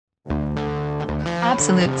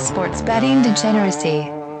absolute sports betting degeneracy.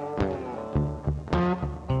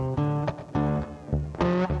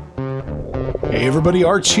 Hey everybody,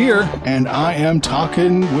 Arch here, and I am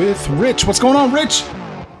talking with Rich. What's going on, Rich?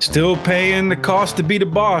 Still paying the cost to be the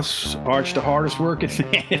boss. Arch, the hardest working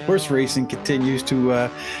fan. Horse racing continues to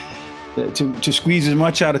squeeze as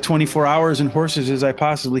much out of 24 hours in horses as I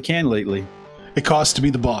possibly can lately. It costs to be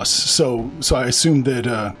the boss, so I assume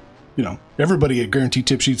that everybody at Guaranteed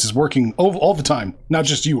Tip Sheets is working all the time, not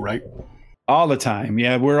just you, right? All the time,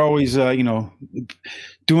 yeah. We're always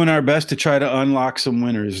doing our best to try to unlock some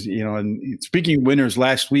winners. And speaking of winners,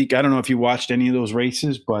 last week, I don't know if you watched any of those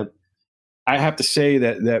races, but I have to say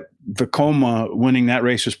that Vekoma winning that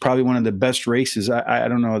race was probably one of the best races I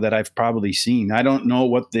don't know that I've probably seen. I don't know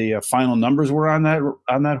what the final numbers were on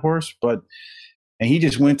that horse, and he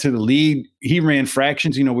just went to the lead. He ran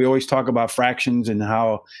fractions. We always talk about fractions and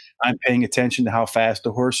how I'm paying attention to how fast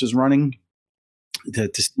the horse is running to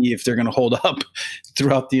see if they're going to hold up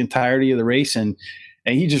throughout the entirety of the race. And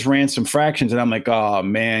he just ran some fractions, and I'm like, oh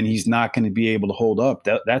man, he's not going to be able to hold up.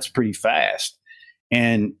 That's pretty fast.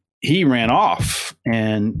 And he ran off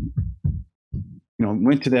and,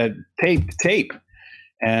 went to that tape.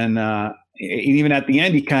 And even at the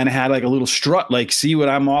end, he kind of had like a little strut, like, see what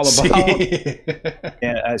I'm all about.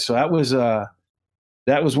 And so that was,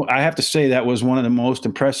 I have to say, that was one of the most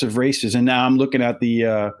impressive races. And now I'm looking at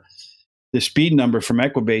the speed number from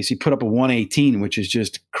Equibase. He put up a 118, which is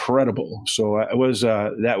just incredible. So that was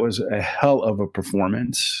a hell of a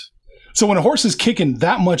performance. So when a horse is kicking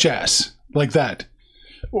that much ass like that,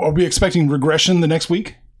 are we expecting regression the next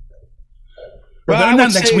week? Well,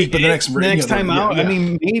 not next week, but the next time out. Yeah. I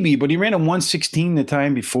mean, maybe, but he ran a 116 the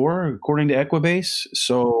time before, according to Equibase.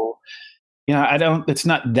 So, it's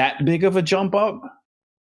not that big of a jump up.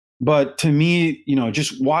 But to me,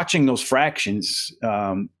 just watching those fractions,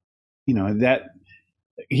 that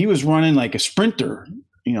he was running like a sprinter.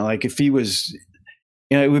 Like if he was,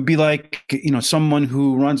 it would be like, someone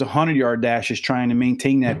who runs 100-yard dash is trying to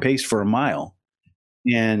maintain that pace for a mile.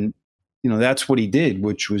 And, that's what he did,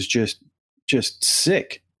 which was just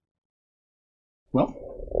sick.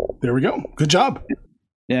 Well, there we go. Good job.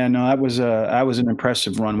 Yeah, no, that was an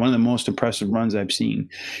impressive run. One of the most impressive runs I've seen.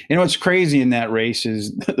 What's crazy in that race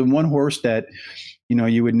is the one horse that,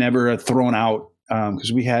 you would never have thrown out,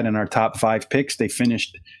 because we had in our top 5 picks, they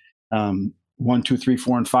finished 1, 2, 3,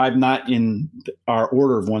 4, and 5, not in our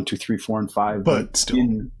order of 1, 2, 3, 4, and 5, but still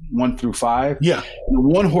in 1 through 5. Yeah. The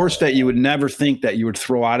one horse that you would never think that you would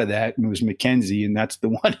throw out of that was Mackenzie, and that's the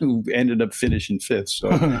one who ended up finishing 5th. So,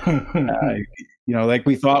 like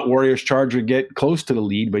we thought Warriors Charge would get close to the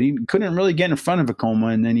lead, but he couldn't really get in front of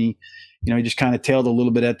Vekoma, and then he just kind of tailed a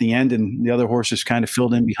little bit at the end, and the other horses kind of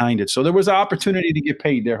filled in behind it. So there was an opportunity to get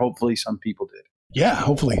paid there. Hopefully some people did. Yeah,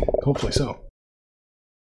 hopefully so.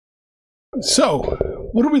 So,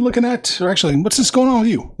 what are we looking at? Or actually, what's this going on with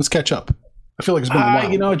you? Let's catch up. I feel like it's been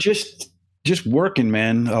a while. Just working,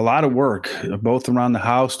 man. A lot of work, both around the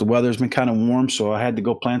house. The weather's been kind of warm, so I had to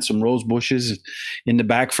go plant some rose bushes in the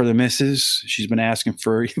back for the missus. She's been asking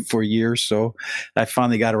for years, so I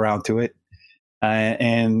finally got around to it.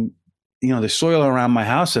 And the soil around my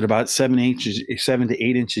house at about 7 to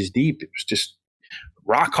 8 inches deep, it was just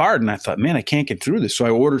rock hard. And I thought, man, I can't get through this. So I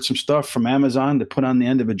ordered some stuff from Amazon to put on the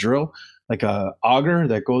end of a drill, like a auger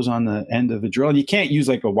that goes on the end of the drill. And you can't use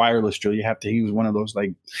like a wireless drill. You have to use one of those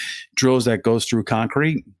like drills that goes through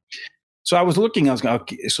concrete. So I was looking,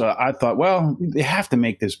 so I thought, well, they have to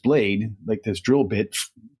make this blade, like this drill bit,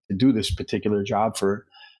 to do this particular job for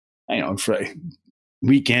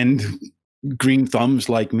weekend green thumbs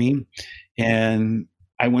like me. And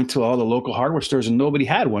I went to all the local hardware stores and nobody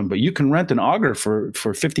had one, but you can rent an auger for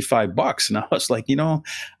 $55. And I was like,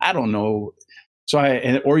 I don't know. So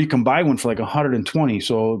or you can buy one for like 120.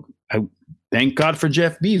 So I thank God for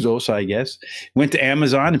Jeff Bezos, I guess. Went to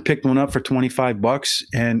Amazon and picked one up for $25,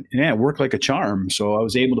 and it worked like a charm. So I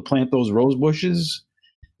was able to plant those rose bushes,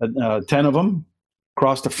 10 of them,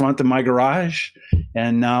 across the front of my garage,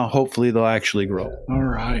 and now hopefully they'll actually grow. All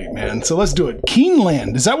right, man. So let's do it.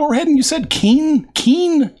 Keenland. Is that where we're heading? You said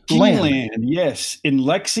Keenland. Yes, in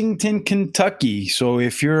Lexington, Kentucky. So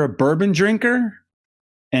if you're a bourbon drinker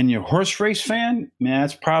and you're a horse race fan, man,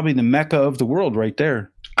 that's probably the mecca of the world right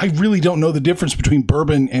there. I really don't know the difference between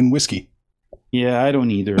bourbon and whiskey. Yeah, I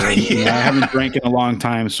don't either. I haven't drank in a long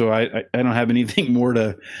time, so I don't have anything more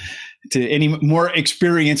to any more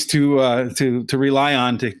experience to rely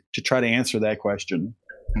on to try to answer that question.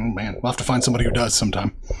 Oh man, we'll have to find somebody who does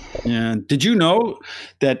sometime. Yeah. Did you know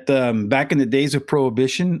that back in the days of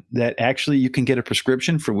Prohibition, that actually you can get a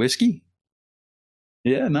prescription for whiskey?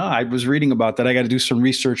 Yeah, no, I was reading about that. I got to do some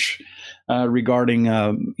research regarding,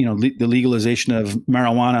 the legalization of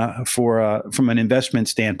marijuana for from an investment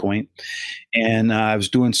standpoint. And I was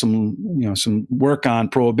doing some work on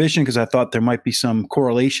prohibition because I thought there might be some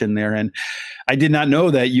correlation there. And I did not know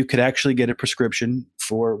that you could actually get a prescription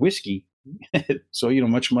for whiskey. So,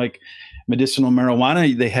 much like medicinal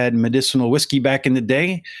marijuana, they had medicinal whiskey back in the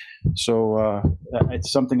day. So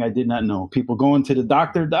it's something I did not know. People going to the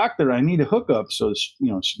doctor, I need a hookup. So,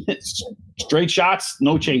 straight shots,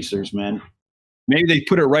 no chasers, man. Maybe they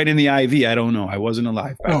put it right in the IV. I don't know. I wasn't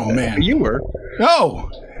alive. Oh, man. You were. Oh,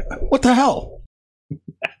 what the hell?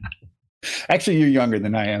 Actually, you're younger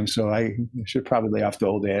than I am, so I should probably lay off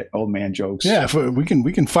the old man jokes. Yeah, if we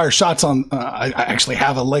can fire shots on. I actually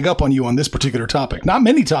have a leg up on you on this particular topic. Not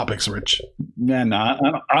many topics, Rich. Yeah, not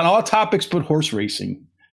on all topics, but horse racing.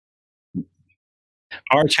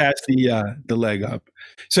 Arch has the leg up.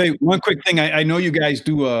 Say one quick thing. I know you guys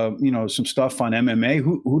do some stuff on MMA.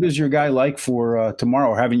 Who does your guy like for tomorrow?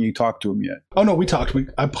 Or haven't you talked to him yet? Oh no, we talked.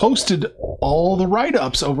 I posted all the write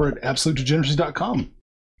ups over at absolutedegeneracy.com.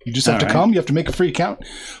 You just have to come. You have to make a free account.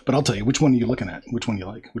 But I'll tell you, which one are you looking at? Which one you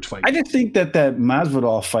like? Which fight? I just think that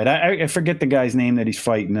Masvidal fight. I forget the guy's name that he's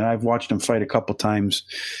fighting, and I've watched him fight a couple times.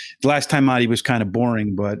 The last time out, he was kind of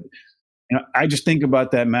boring, but. I just think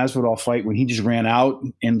about that Masvidal fight when he just ran out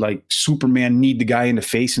and like Superman kneed the guy in the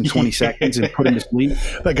face in 20 seconds and put him to sleep.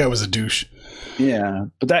 That guy was a douche. Yeah.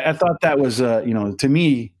 But I thought that was, to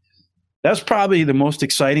me, that's probably the most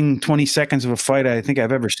exciting 20 seconds of a fight I think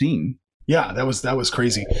I've ever seen. Yeah, that was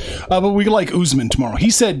crazy. But we like Usman tomorrow.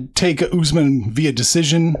 He said take Usman via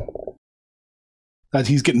decision. That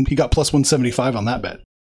he got plus 175 on that bet.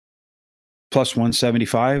 Plus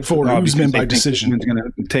 175 for Usman by decision. Usman's going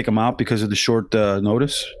to take him out because of the short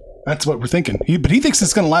notice. That's what we're thinking. But he thinks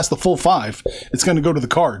it's going to last the full 5. It's going to go to the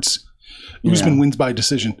cards. Usman wins by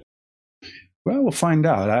decision. Well, we'll find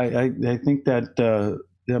out. I think that the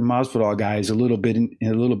Masvidal guy is a little bit.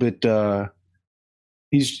 I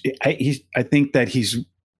think that he's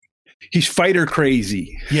fighter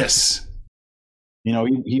crazy. Yes.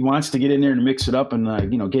 He wants to get in there and mix it up, and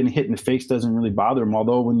getting hit in the face doesn't really bother him.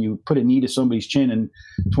 Although when you put a knee to somebody's chin in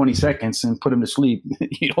 20 seconds and put him to sleep,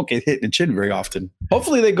 you don't get hit in the chin very often.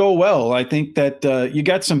 Hopefully they go well. I think that you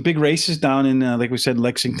got some big races down in, like we said,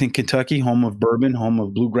 Lexington, Kentucky, home of bourbon, home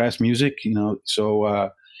of bluegrass music. So,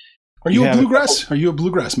 are you a bluegrass? Are you a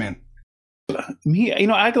bluegrass man? Me,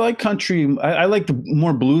 I like country. I like the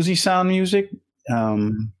more bluesy sound music.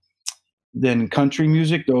 Than country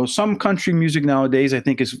music, though some country music nowadays I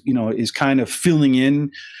think is kind of filling in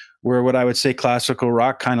where what I would say classical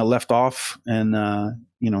rock kind of left off and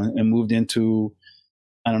and moved into,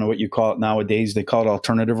 I don't know what you call it nowadays. They call it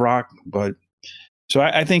alternative rock, but so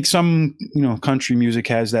I think some country music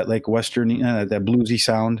has that like western that bluesy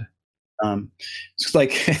sound. It's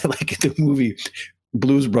like the movie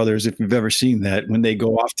Blues Brothers, if you've ever seen that, when they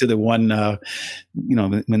go off to the one,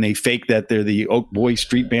 when they fake that they're the Oak Boy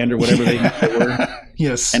Street Band or whatever they were.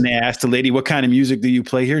 Yes. And they asked the lady, what kind of music do you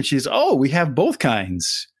play here? And she says, oh, we have both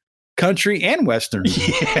kinds, country and Western.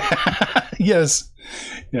 Yeah. Yes.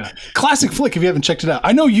 Yeah. Classic flick if you haven't checked it out.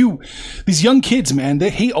 I know these young kids, man, they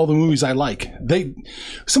hate all the movies I like.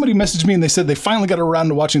 Somebody messaged me and they said they finally got around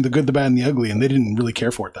to watching The Good, the Bad, and the Ugly, and they didn't really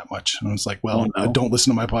care for it that much. And I was like, well, don't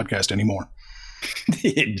listen to my podcast anymore.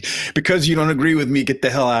 Because you don't agree with me, get the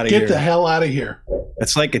hell out of here. Get the hell out of here.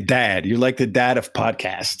 That's like a dad. You're like the dad of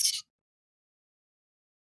podcasts.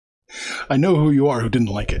 I know who you are who didn't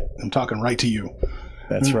like it. I'm talking right to you.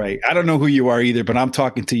 That's right. I don't know who you are either, but I'm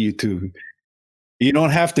talking to you too. You don't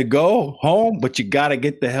have to go home, but you got to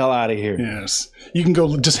get the hell out of here. Yes. You can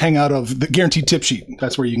go just hang out of the guaranteed tip sheet.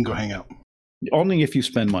 That's where you can go hang out. Only if you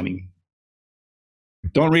spend money.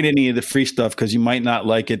 Don't read any of the free stuff because you might not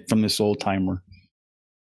like it from this old timer.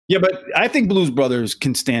 Yeah, but I think Blues Brothers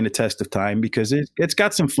can stand the test of time because it's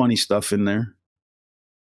got some funny stuff in there.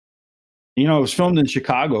 It was filmed in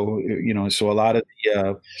Chicago, so a lot of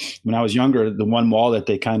the, when I was younger, the one wall that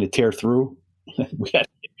they kind of tear through, we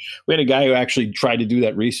had a guy who actually tried to do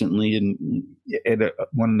that recently at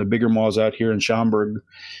one of the bigger malls out here in Schaumburg,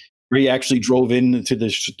 where he actually drove into the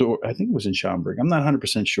store. I think it was in Schaumburg. I'm not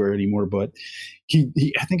 100% sure anymore, but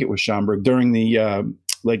I think it was Schaumburg during the,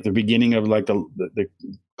 like the beginning of like the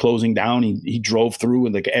closing down. He drove through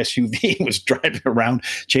with like an SUV and was driving around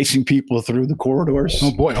chasing people through the corridors.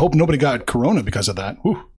 Oh boy, I hope nobody got corona because of that.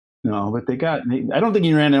 Whew. No, but I don't think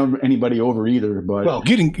he ran anybody over either. But well,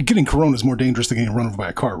 getting corona is more dangerous than getting run over by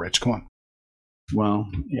a car, Rich. Come on. Well,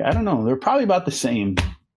 yeah, I don't know. They're probably about the same.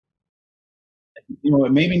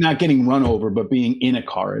 Maybe not getting run over, but being in a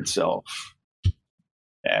car itself.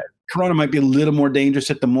 Yeah, Corona might be a little more dangerous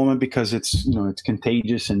at the moment because it's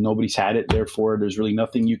contagious and nobody's had it. Therefore, there's really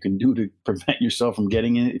nothing you can do to prevent yourself from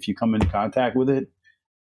getting it if you come into contact with it.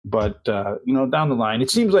 But, down the line, it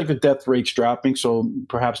seems like the death rate's dropping. So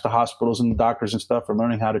perhaps the hospitals and the doctors and stuff are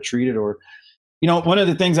learning how to treat it. Or, one of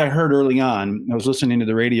the things I heard early on, I was listening to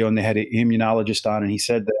the radio and they had an immunologist on, and he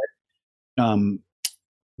said that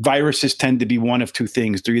viruses tend to be one of two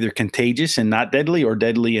things. They're either contagious and not deadly, or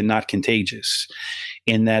deadly and not contagious,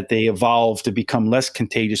 in that they evolve to become less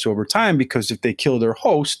contagious over time, because if they kill their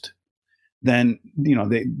host, then,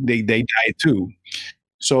 they die too.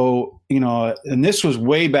 So, and this was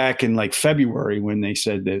way back in like February when they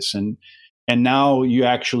said this. And now you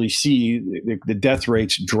actually see the death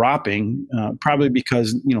rates dropping, probably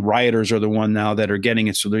because, rioters are the one now that are getting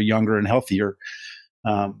it. So they're younger and healthier.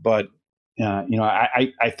 But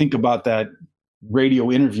I think about that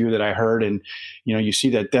radio interview that I heard, and, you see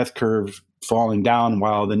that death curve falling down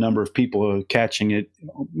while the number of people are catching it,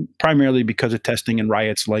 primarily because of testing and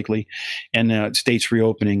riots likely, and states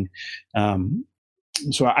reopening.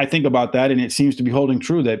 So I think about that, and it seems to be holding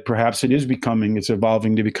true that perhaps it's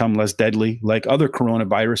evolving to become less deadly, like other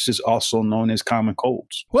coronaviruses, also known as common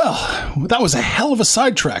colds. Well, that was a hell of a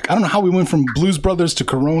sidetrack. I don't know how we went from Blues Brothers to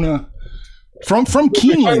Corona. From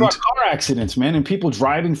Keenland. About car accidents, man, and people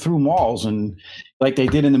driving through malls, and like they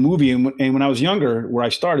did in the movie. And when I was younger, where I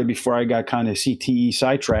started before I got kind of CTE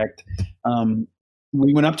sidetracked,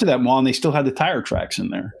 we went up to that mall and they still had the tire tracks in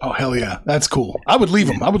there. Oh, hell yeah. That's cool. I would leave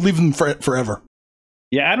them. I would leave them forever.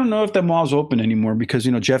 Yeah, I don't know if that mall's open anymore because,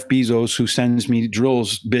 Jeff Bezos, who sends me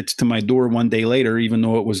drills bits to my door one day later, even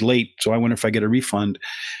though it was late, so I wonder if I get a refund,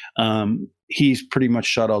 he's pretty much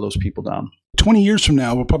shut all those people down. 20 years from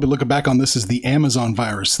now, we'll probably look back on this as the Amazon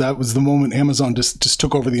virus. That was the moment Amazon just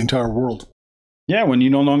took over the entire world. Yeah, when you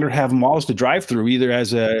no longer have malls to drive through, either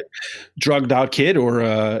as a drugged out kid or,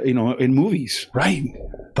 in movies. Right.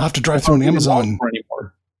 They'll have to drive through an Amazon.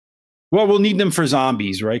 Well, we'll need them for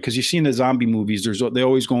zombies, right? Because you see in the zombie movies, they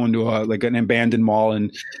always go into like an abandoned mall,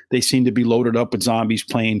 and they seem to be loaded up with zombies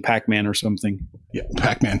playing Pac-Man or something. Yeah,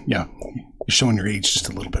 Pac-Man. Yeah, you're showing your age just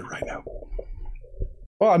a little bit right now.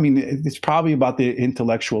 Well, I mean, it's probably about the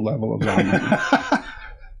intellectual level of zombie.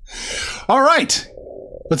 All right,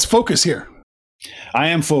 let's focus here. I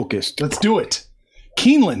am focused. Let's do it.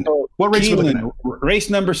 Keenland. What race? Keenland, race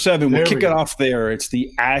number 7. We'll kick it off there. It's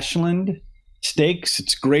the Ashland Stakes.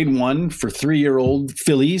 It's grade 1 for 3-year-old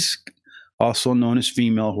fillies, also known as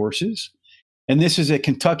female horses. And this is a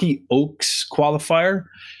Kentucky Oaks qualifier.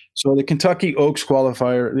 So the Kentucky Oaks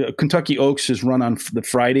Kentucky Oaks is run on the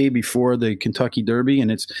Friday before the Kentucky Derby,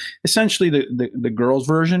 and it's essentially the girls'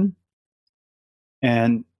 version.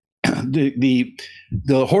 And the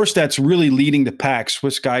horse that's really leading the pack,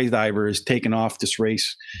 Swiss Skydiver, is taken off this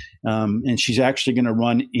race, and she's actually going to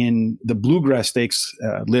run in the Bluegrass Stakes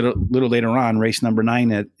little later on, race number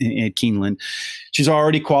 9 at Keeneland. She's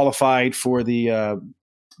already qualified for the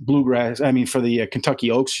for the Kentucky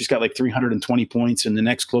Oaks. She's got like 320 points, and the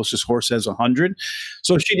next closest horse has 100.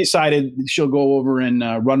 So she decided she'll go over and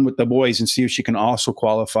run with the boys and see if she can also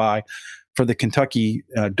qualify for the Kentucky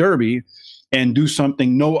Derby and do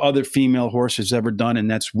something no other female horse has ever done, and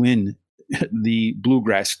that's win the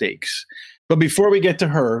Bluegrass Stakes. But before we get to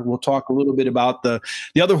her, we'll talk a little bit about the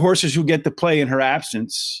other horses who get to play in her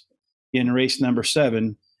absence in race number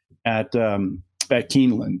 7 at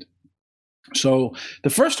Keeneland. So the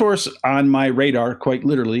first horse on my radar, quite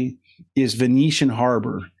literally, is Venetian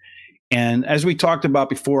Harbor. And as we talked about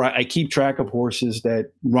before, I keep track of horses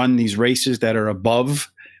that run these races that are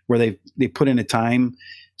above where they put in a time.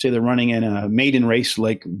 Say they're running in a maiden race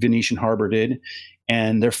like Venetian Harbor did,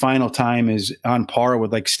 and their final time is on par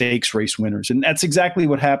with like stakes race winners. And that's exactly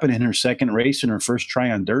what happened in her second race in her first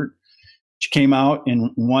try on dirt. She came out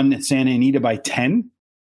and won at Santa Anita by 10.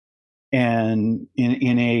 And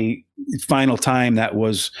in a final time that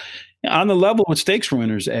was on the level with stakes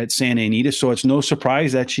winners at Santa Anita. So it's no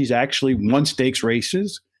surprise that she's actually won stakes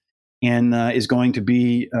races and is going to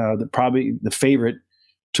be probably the favorite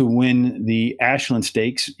to win the Ashland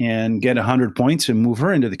Stakes and get 100 points and move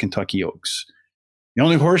her into the Kentucky Oaks. The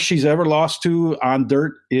only horse she's ever lost to on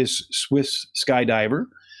dirt is Swiss Skydiver,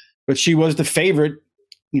 but she was the favorite.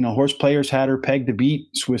 Horse players had her pegged to beat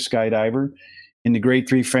Swiss Skydiver in the Grade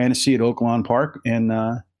 3 Fantasy at Oaklawn Park. And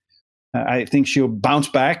I think she'll bounce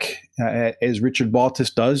back as Richard Baltus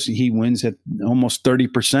does. He wins at almost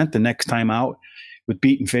 30% the next time out with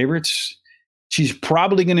beaten favorites. She's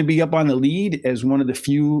probably going to be up on the lead as one of the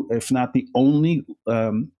few, if not the only,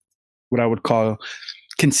 what I would call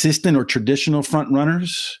consistent or traditional front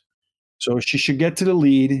runners. So she should get to the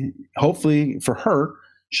lead, hopefully for her,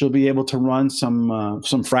 She'll be able to run some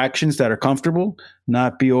fractions that are comfortable,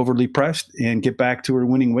 not be overly pressed, and get back to her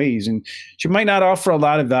winning ways. And she might not offer a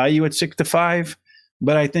lot of value at 6-5,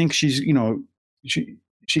 but I think she's,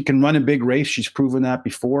 she can run a big race. She's proven that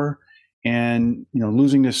before. And,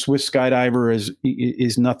 losing to Swiss Skydiver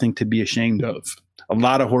is nothing to be ashamed of. A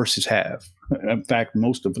lot of horses have. In fact,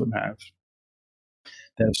 most of them have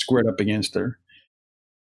that have squared up against her.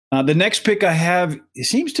 The next pick I have, it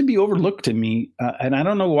seems to be overlooked to me, and I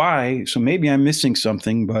don't know why. So maybe I'm missing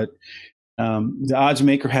something, but the odds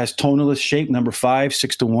maker has Tonalist Shape, number 5,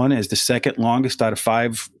 6-1, as the second longest out of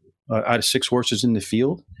 6 horses in the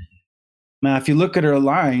field. Now, if you look at her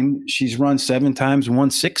line, she's run 7 times, won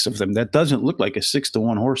 6 of them. That doesn't look like a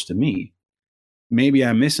 6-1 horse to me. Maybe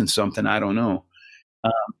I'm missing something. I don't know.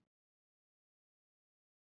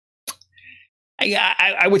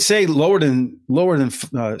 I would say lower than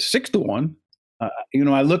 6-1.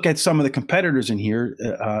 I look at some of the competitors in here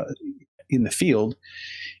in the field,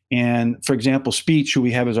 and for example, Speech, who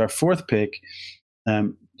we have as our 4th pick,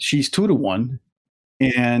 she's 2-1.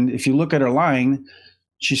 And if you look at her line,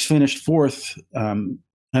 she's finished 4th,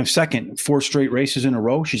 second, 4 straight races in a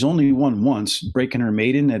row. She's only won once, breaking her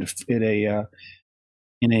maiden in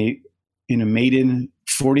a maiden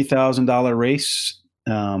 $40,000 race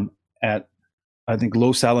at, I think,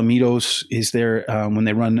 Los Alamitos is there when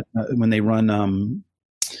they run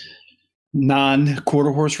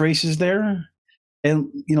non-quarter horse races there.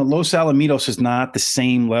 And, Los Alamitos is not the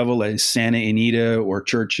same level as Santa Anita or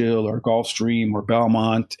Churchill or Gulfstream or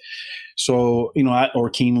Belmont. So, or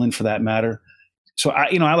Keeneland for that matter. So,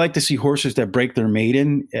 I like to see horses that break their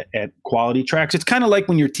maiden at quality tracks. It's kind of like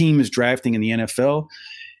when your team is drafting in the NFL.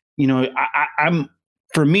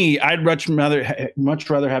 For me, I'd much rather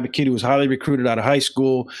have a kid who was highly recruited out of high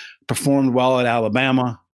school, performed well at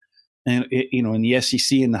Alabama, and in the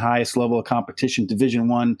SEC in the highest level of competition,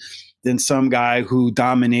 Division I, than some guy who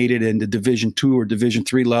dominated in the Division II or Division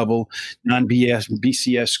III level,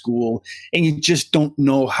 non-BCS school, and you just don't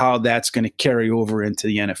know how that's going to carry over into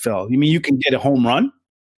the NFL. I mean, you can get a home run,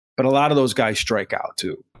 but a lot of those guys strike out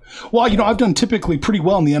too. Well, I've done typically pretty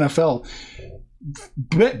well in the NFL.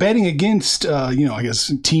 Betting against, I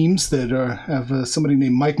guess teams that have somebody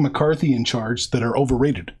named Mike McCarthy in charge that are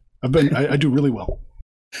overrated. I do really well.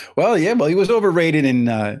 Well, yeah, he was overrated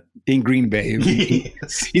in Green Bay.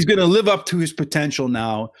 Yes. He's going to live up to his potential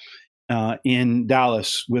now in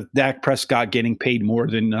Dallas with Dak Prescott getting paid more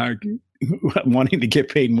than wanting to get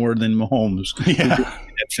paid more than Mahomes. Yeah,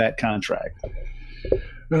 that fat contract.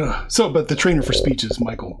 But the trainer for Speech is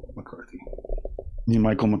Michael McCarthy.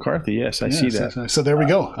 Michael McCarthy, yes, I see that. So there we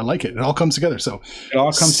go. I like it. It all comes together. So it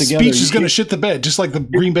all comes together. Speech is going to shit the bed, just like the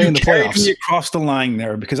Green Bay in the playoffs. You crossed the line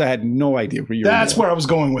there because I had no idea where you were. That's where I was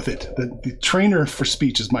going with it. The trainer for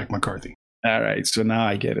Speech is Mike McCarthy. All right, so now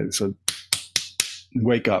I get it. So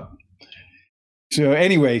wake up. So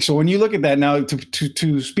anyway, so when you look at that now,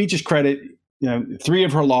 to Speech's credit, 3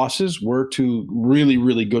 of her losses were to really,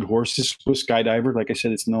 really good horses. Swiss Skydiver, like I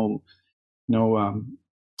said, it's no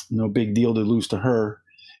big deal to lose to her.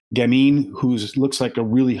 Gamine, who looks like a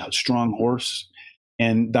really strong horse,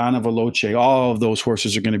 and Donna Veloce. All of those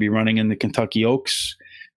horses are going to be running in the Kentucky Oaks.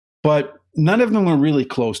 But none of them were really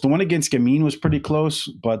close. The one against Gamine was pretty close,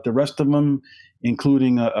 but the rest of them,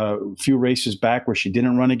 including a few races back where she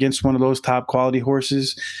didn't run against one of those top quality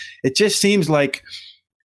horses, it just seems like,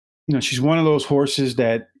 she's one of those horses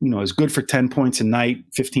that, is good for 10 points a night,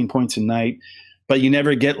 15 points a night, but you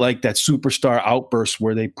never get like that superstar outburst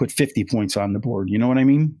where they put 50 points on the board. You know what I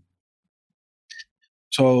mean?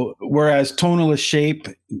 So whereas Tonalist Shape,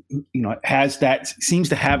 seems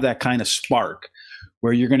to have that kind of spark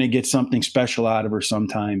where you're going to get something special out of her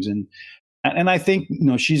sometimes. And I think,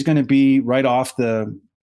 she's going to be right off the,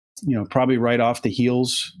 probably right off the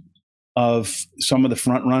heels of some of the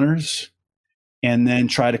front runners and then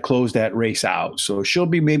try to close that race out. So she'll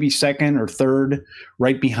be maybe second or third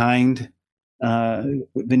right behind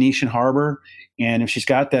Venetian Harbor. And if she's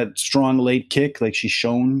got that strong late kick like she's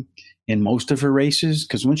shown in most of her races,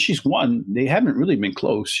 because when she's won, they haven't really been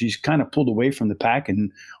close. She's kind of pulled away from the pack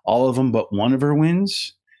in all of them but one of her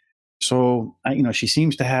wins. So, she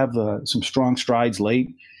seems to have some strong strides late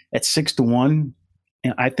at 6-1.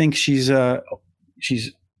 And I think she's overpriced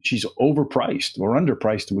or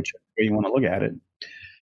underpriced, whichever way you want to look at it.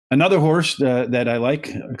 Another horse that I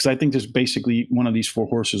like, because I think there's basically one of these 4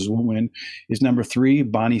 horses will win, is number 3,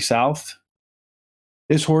 Bonnie South.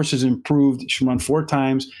 This horse has improved. She's run 4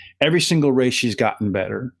 times. Every single race she's gotten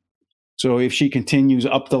better. So if she continues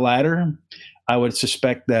up the ladder, I would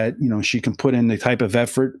suspect that, she can put in the type of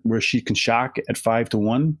effort where she can shock at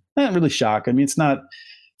 5-1. Not really shock. I mean, it's not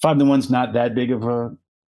 5-1's not that big of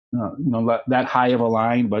that high of a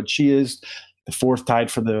line, but she is the fourth,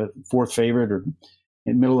 tied for the fourth favorite, or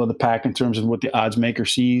in the middle of the pack in terms of what the odds maker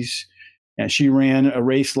sees. And she ran a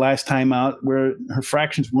race last time out where her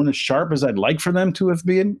fractions weren't as sharp as I'd like for them to have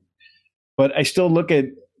been. But I still look at,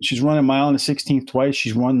 she's run a mile and a 16th twice.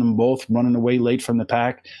 She's run them both, running away late from the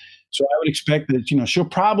pack. So I would expect that, she'll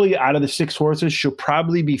probably, out of the 6 horses, she'll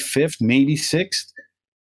probably be 5th, maybe 6th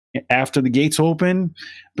after the gates open,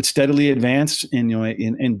 but steadily advance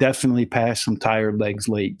and definitely pass some tired legs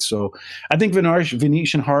late. So I think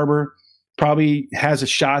Venetian Harbor probably has a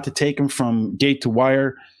shot to take him from gate to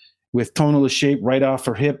wire with tonalist shape right off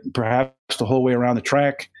her hip, perhaps the whole way around the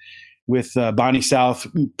track, with Bonnie South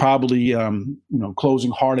probably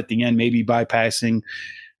closing hard at the end, maybe bypassing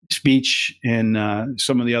Speech and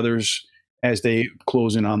some of the others as they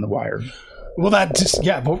close in on the wire. Well, but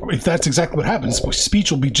if that's exactly what happens,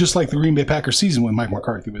 Speech will be just like the Green Bay Packers season when Mike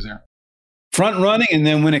McCarthy was there. Front running, and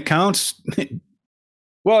then when it counts,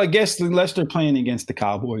 well, I guess unless they're playing against the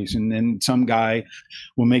Cowboys, and then some guy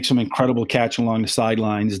will make some incredible catch along the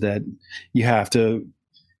sidelines that you have to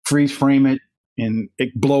freeze frame it and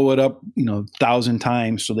blow it up, 1,000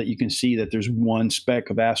 times so that you can see that there's one speck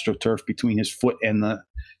of AstroTurf between his foot and the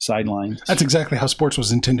sidelines. That's exactly how sports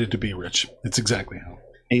was intended to be, Rich. It's exactly how.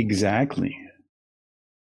 Exactly.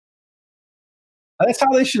 That's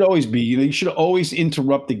how they should always be. You should always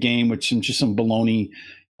interrupt the game with some baloney,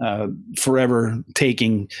 forever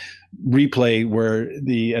taking replay where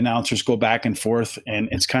the announcers go back and forth, and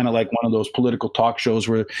it's kind of like one of those political talk shows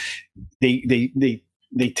where they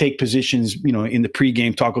take positions, in the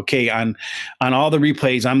pregame talk. Okay, on all the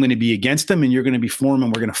replays, I'm going to be against them, and you're going to be for them,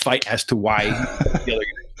 and we're going to fight as to why.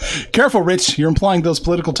 Careful, Rich. You're implying those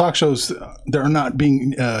political talk shows that are not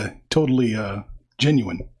being totally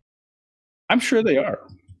genuine. I'm sure they are.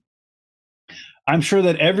 I'm sure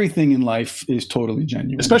that everything in life is totally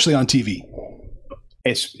genuine, especially on TV.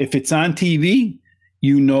 If it's on TV,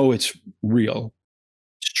 it's real.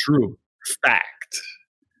 It's true. Fact.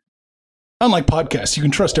 Unlike podcasts, you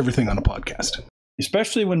can trust everything on a podcast.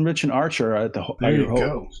 Especially when Rich and Arch are at there you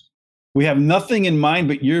go. We have nothing in mind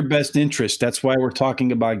but your best interest. That's why we're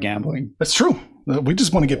talking about gambling. That's true. We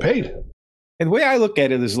just want to get paid. And the way I look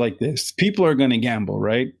at it is like this. People are going to gamble,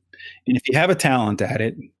 right? And if you have a talent at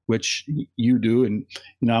it, which you do, and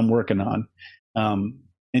I'm working on,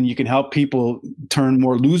 and you can help people turn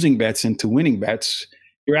more losing bets into winning bets,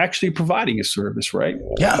 you're actually providing a service, right?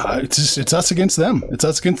 Yeah, it's us against them. It's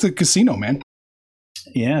us against the casino, man.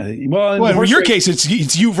 Yeah. Well, in your case, it's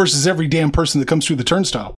you versus every damn person that comes through the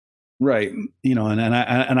turnstile. Right.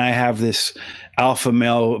 And I have this alpha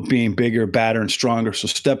male being bigger, badder, and stronger. So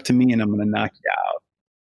step to me and I'm going to knock you out.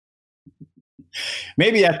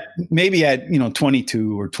 Maybe at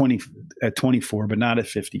 22 or 20 at 24, but not at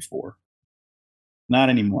 54. Not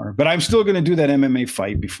anymore. But I'm still going to do that MMA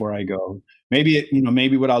fight before I go. Maybe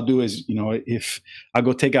maybe what I'll do is, if I'll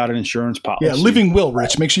go take out an insurance policy. Yeah, living will,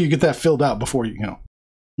 Rich. Make sure you get that filled out before you go.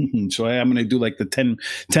 So I'm going to do like the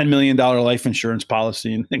 $10 million life insurance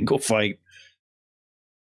policy and then go fight.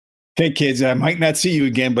 Okay, kids, I might not see you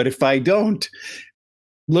again, but if I don't,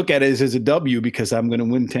 look at it as a W because I'm going to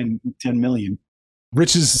win 10 million.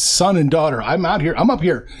 Rich's son and daughter. I'm up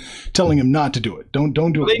here telling him not to do it. Don't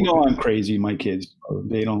do it. They know I'm crazy, my kids.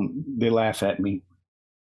 They laugh at me.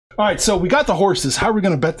 All right, so we got the horses. How are we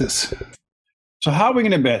going to bet this? So how are we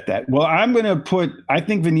going to bet that? Well, I'm going to I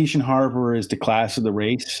think Venetian Harbor is the class of the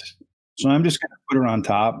race. So I'm just going to put her on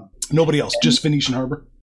top. Nobody else, just Venetian Harbor?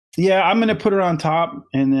 Yeah, I'm going to put her on top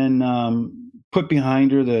and then put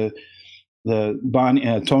behind her the Bonnie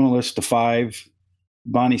Tonalist, the 5,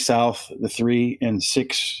 Bonnie South, the 3, and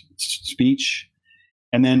 6 Speech.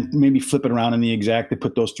 And then maybe flip it around in the exact to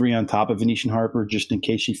put those 3 on top of Venetian Harbor just in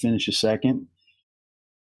case she finishes second.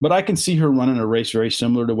 But I can see her running a race very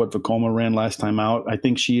similar to what Vekoma ran last time out. I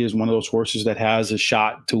think she is one of those horses that has a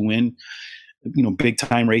shot to win, big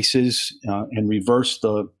time races and reverse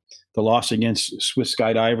the loss against Swiss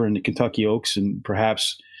Skydiver and the Kentucky Oaks, and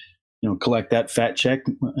perhaps collect that fat check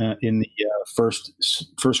in the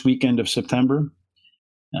first weekend of September.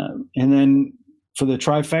 And then for the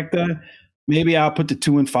trifecta, maybe I'll put the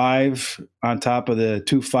 2 and 5 on top of the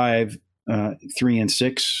 2, 5, 3, and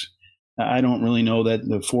 6. I don't really know that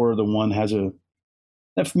the 4 or the 1 has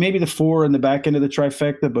maybe the 4 in the back end of the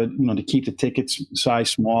trifecta, but to keep the tickets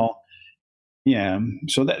size small. Yeah.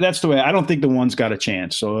 So that's the way. I don't think the 1's got a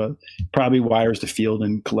chance. So probably wires the field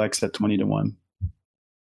and collects that 20-1.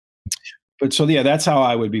 But so, yeah, that's how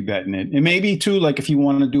I would be betting it. And maybe too, like if you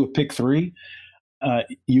want to do a pick 3,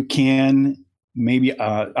 you can maybe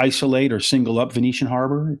isolate or single up Venetian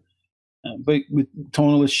Harbor, but with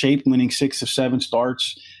Tonalist shape winning 6 of 7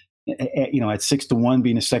 starts, at 6-1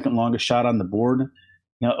 being the second longest shot on the board.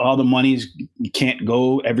 All the money's can't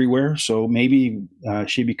go everywhere. So maybe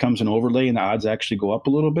she becomes an overlay and the odds actually go up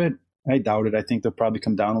a little bit. I doubt it. I think they'll probably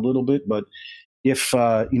come down a little bit. But if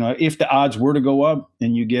the odds were to go up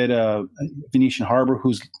and you get a Venetian Harbor,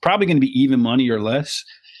 who's probably going to be even money or less,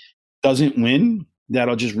 doesn't win,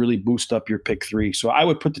 that'll just really boost up your pick 3. So I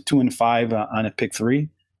would put the 2 and 5 on a pick 3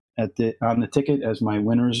 on the ticket as my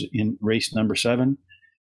winners in race number 7.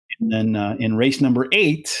 And then in race number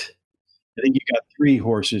 8, I think you got 3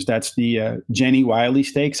 horses. That's the Jenny Wiley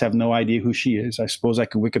Stakes. Have no idea who she is. I suppose I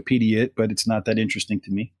could Wikipedia it, but it's not that interesting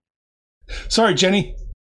to me. Sorry, Jenny.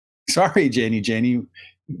 Sorry, Jenny.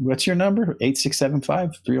 What's your number?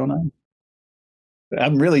 8675-309?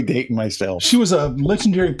 I'm really dating myself. She was a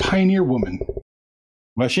legendary pioneer woman.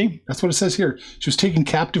 Was she? That's what it says here. She was taken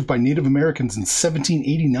captive by Native Americans in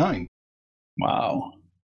 1789. Wow.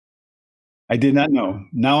 I did not know.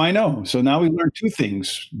 Now I know. So now we learned 2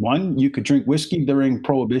 things. One, you could drink whiskey during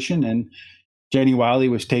Prohibition, and Jenny Wiley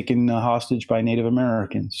was taken hostage by Native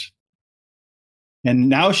Americans. And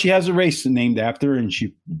now she has a race named after her, and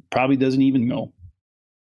she probably doesn't even know.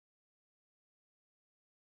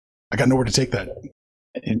 I got nowhere to take that.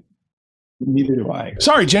 And neither do I.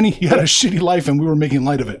 Sorry, Jenny. You had a shitty life, and we were making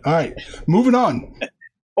light of it. All right, moving on.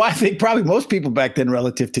 Well, I think probably most people back then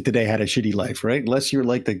relative to today had a shitty life, right? Unless you're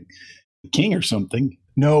like the king or something.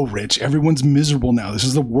 No, Rich. Everyone's miserable now. This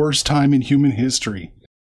is the worst time in human history.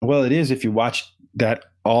 Well, it is if you watch that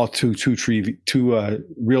all too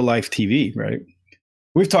real life TV, right?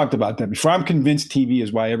 We've talked about that before. I'm convinced TV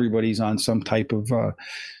is why everybody's on some type of,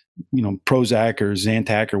 Prozac or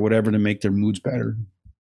Zantac or whatever to make their moods better.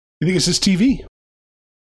 You think it's just TV?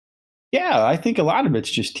 Yeah, I think a lot of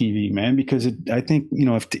it's just TV, man. Because I think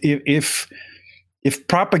if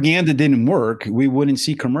propaganda didn't work, we wouldn't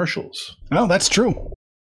see commercials. Oh, that's true.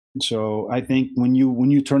 So I think when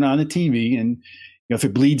you turn on the TV and if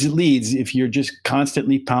it bleeds, it leads. If you're just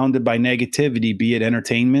constantly pounded by negativity, be it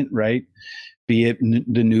entertainment, right? Be it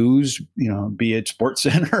the news, be it Sports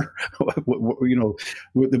Center,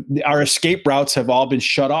 our escape routes have all been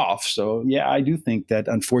shut off. So yeah, I do think that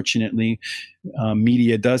unfortunately,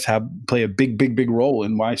 media does play a big role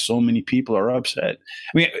in why so many people are upset.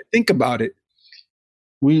 I mean, think about it.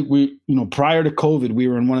 We prior to COVID, we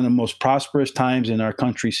were in one of the most prosperous times in our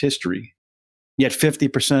country's history. Yet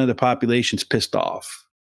 50% of the population's pissed off.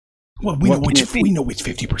 Well, we know which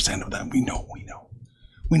 50% of them. We know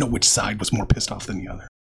which side was more pissed off than the other.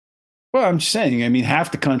 Well, I'm just saying. I mean,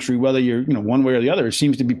 half the country, whether you're one way or the other,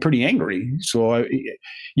 seems to be pretty angry. So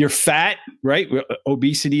you're fat, right?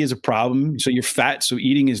 Obesity is a problem. So you're fat. So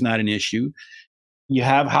eating is not an issue. You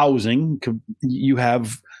have housing. You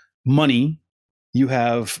have money. You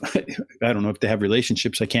have, I don't know if they have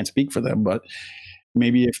relationships. I can't speak for them, but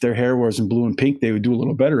maybe if their hair wasn't blue and pink, they would do a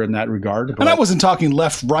little better in that regard. But and I wasn't talking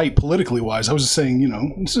left, right, politically wise. I was just saying,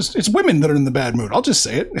 it's women that are in the bad mood. I'll just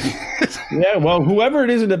say it. Yeah, well, whoever it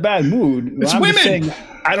is in a bad mood, it's women. Saying,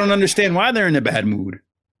 I don't understand why they're in a bad mood.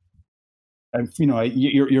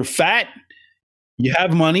 You're fat, you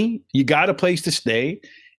have money, you got a place to stay,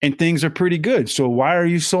 and things are pretty good. So why are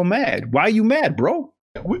you so mad? Why are you mad, bro?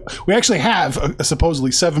 We actually have a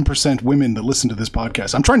supposedly 7% women that listen to this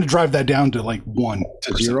podcast. I'm trying to drive that down to like 1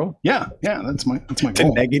 to 0. Yeah, that's my goal.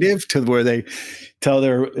 To negative, to where they tell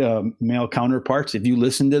their male counterparts, if you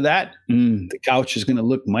listen to that, the couch is going to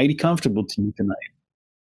look mighty comfortable to you tonight.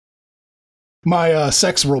 My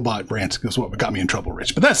sex robot rant is what got me in trouble,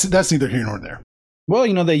 Rich. But that's neither here nor there. Well,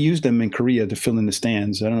 they used them in Korea to fill in the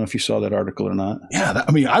stands. I don't know if you saw that article or not. Yeah,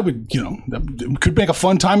 I would, that could make a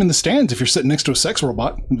fun time in the stands if you're sitting next to a sex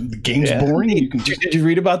robot. The game's boring. Did you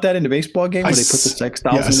read about that in the baseball game where they put the sex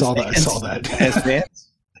dolls in the stands? I saw that. As fans?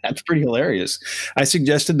 That's pretty hilarious. I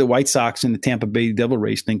suggested the White Sox and the Tampa Bay Devil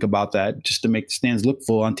Rays think about that just to make the stands look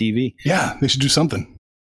full on TV. Yeah, they should do something.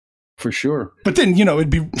 For sure. But then, it'd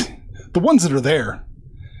be the ones that are there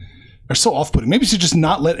are so off-putting. Maybe you should just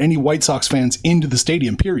not let any White Sox fans into the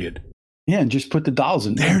stadium, period. Yeah, and just put the dolls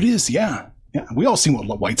in there. There it is, yeah. Yeah, we all seen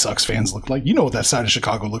what White Sox fans look like. You know what that side of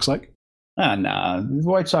Chicago looks like. Nah. The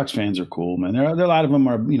White Sox fans are cool, man. There are a lot of them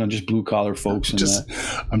are, just blue-collar folks. And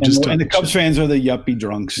the Cubs fans are the yuppie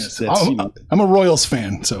drunks. Yes, I'm a Royals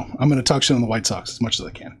fan, so I'm going to talk shit on the White Sox as much as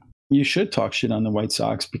I can. You should talk shit on the White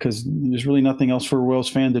Sox because there's really nothing else for a Royals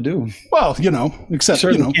fan to do. Well, except,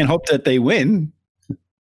 can't hope that they win.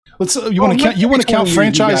 You want to count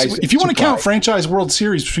franchise? If you want to count franchise World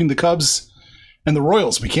Series between the Cubs and the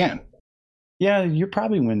Royals, we can. Yeah, you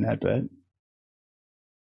probably win that bet.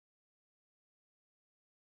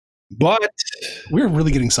 But we're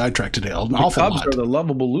really getting sidetracked today. An the awful Cubs lot. are the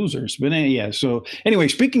lovable losers. But yeah. So anyway,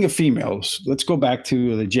 speaking of females, let's go back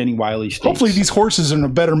to the Jenny Wiley Stakes. Hopefully, these horses are in a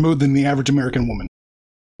better mood than the average American woman.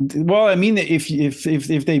 Well, I mean,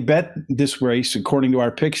 if they bet this race according to our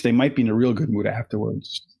picks, they might be in a real good mood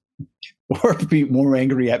afterwards, or be more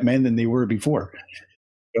angry at men than they were before.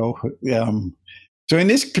 So, so in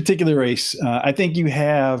this particular race, I think you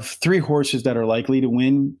have 3 horses that are likely to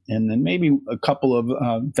win, and then maybe a couple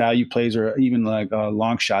of value plays, or even like a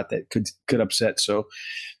long shot that could upset. So,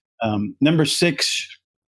 number 6,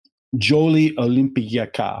 Jolie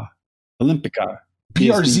Olympica.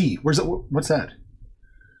 BRZ. Where's it? What's that?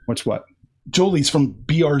 What's what? Jolie's from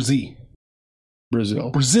BRZ.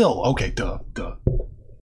 Brazil. Okay, duh.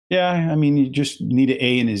 Yeah, I mean, you just need an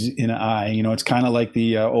A in an I. You know, it's kind of like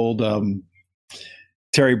the old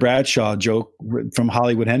Terry Bradshaw joke from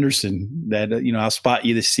Hollywood Henderson that, you know, I'll spot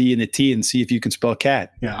you the C and the T and see if you can spell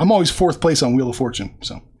cat. Yeah, I'm always 4th place on Wheel of Fortune.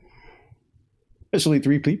 So, especially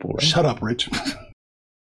 3 people, right? Shut up, Rich.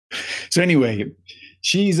 So anyway,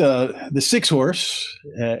 she's the 6 horse,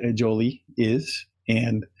 Jolie is,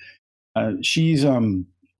 and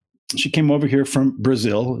she came over here from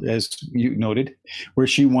Brazil, as you noted, where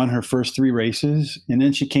she won her first 3 races. And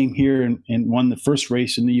then she came here and won the first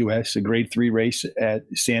race in the U.S., a grade 3 race at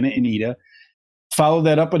Santa Anita. Followed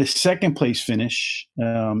that up with a 2nd place finish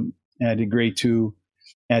at a grade 2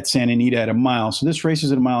 at Santa Anita at a mile. So this race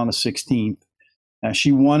is at a mile and a 16th.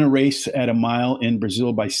 She won a race at a mile in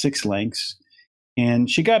Brazil by 6 lengths. And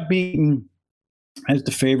she got beaten as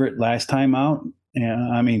the favorite last time out.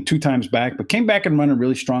 I mean, 2 times back, but came back and run a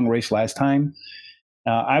really strong race last time.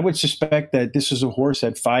 I would suspect that this is a horse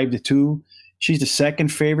at 5-2. She's the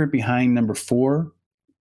 2nd favorite behind number 4,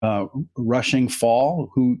 Rushing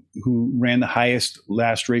Fall, who ran the highest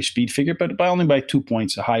last race speed figure, but only by 2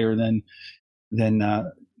 points higher than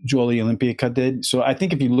Jolie Olympica did. So I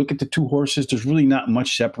think if you look at the 2 horses, there's really not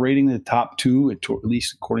much separating the top 2, at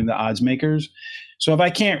least according to odds makers. So if I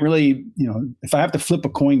can't really, if I have to flip a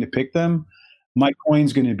coin to pick them, my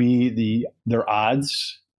coin's going to be their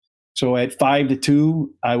odds. So at 5-2,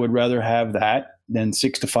 I would rather have that than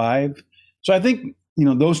 6-5. So I think,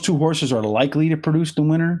 those 2 horses are likely to produce the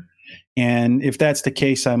winner. And if that's the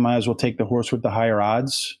case, I might as well take the horse with the higher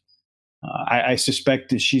odds. I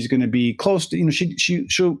suspect that she's going to be close to,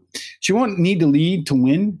 she won't need to lead to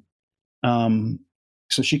win.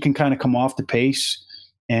 So she can kind of come off the pace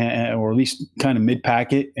or at least kind of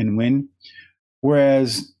mid-packet and win.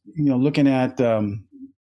 Whereas, looking at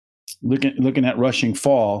Rushing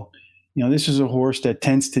Fall, this is a horse that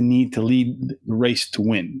tends to need to lead the race to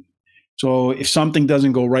win. So if something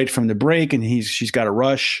doesn't go right from the break and she's got a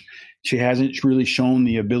rush, she hasn't really shown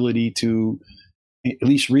the ability to, at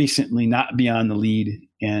least recently, not be on the lead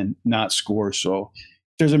and not score. So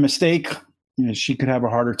if there's a mistake, she could have a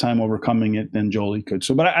harder time overcoming it than Jolie could.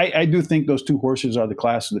 So, but I do think those 2 horses are the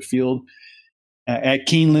class of the field. At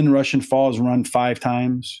Keenland, Russian Falls run 5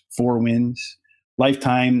 times, 4 wins,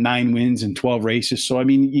 lifetime 9 wins in 12 races. So, I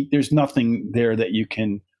mean, there's nothing there that you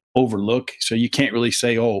can overlook. So you can't really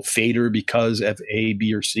say, fade her because of A,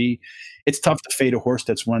 B, or C. It's tough to fade a horse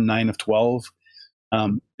that's run 9 of 12.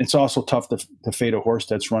 It's also tough to fade a horse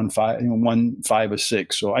that's run 5 of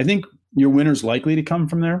 6. So I think your winner's likely to come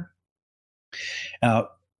from there.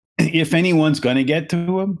 If anyone's going to get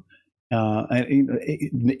to him,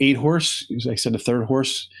 the 8 horse, as I said, the 3rd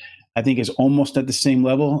horse, I think is almost at the same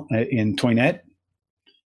level in Toinette.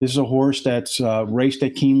 This is a horse that's raced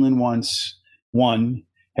at Keeneland once, won,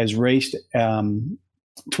 has raced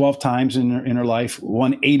 12 times in her life,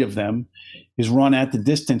 won 8 of them, is run at the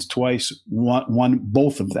distance twice, won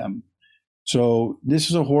both of them. So this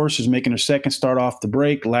is a horse who's making her 2nd start off the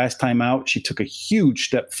break. Last time out, she took a huge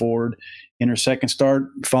step forward in her 2nd start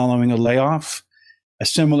following a layoff. A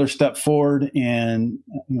similar step forward and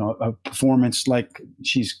a performance like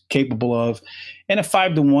she's capable of, and a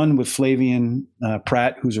 5-1 with Flavian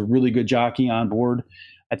Pratt, who's a really good jockey on board.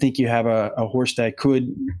 I think you have a horse that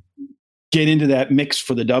could get into that mix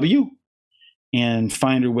for the W and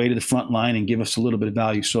find her way to the front line and give us a little bit of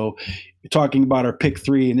value. So talking about our pick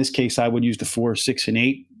 3, in this case, I would use the 4, 6, and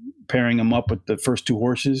 8, pairing them up with the first 2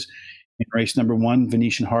 horses in race number 1,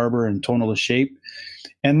 Venetian Harbor and Tonal Shape.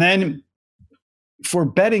 And then for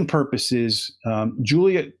betting purposes,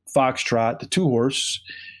 Juliet Foxtrot, the 2 horse,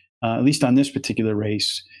 at least on this particular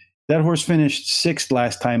race, that horse finished 6th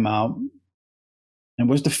last time out and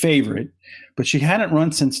was the favorite, but she hadn't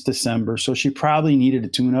run since December, so she probably needed a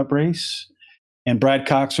tune-up race. And Brad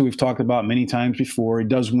Cox, who we've talked about many times before, he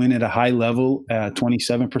does win at a high level,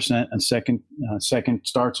 27% on second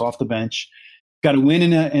starts off the bench. Got to win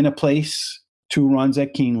in a place 2 runs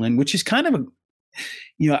at Keenland, which is kind of a,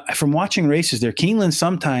 from watching races there, Keeneland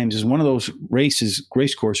sometimes is one of those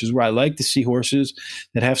race courses where I like to see horses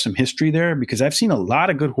that have some history there, because I've seen a lot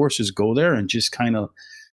of good horses go there and just kind of,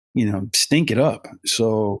 stink it up.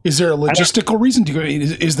 So is there a logistical reason to go?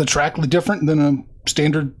 Is the track different than a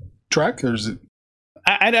standard track, or is it?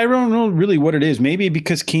 I don't know really what it is. Maybe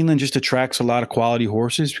because Keeneland just attracts a lot of quality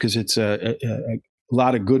horses, because it's a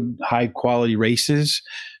lot of good, high quality races.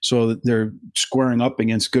 So they're squaring up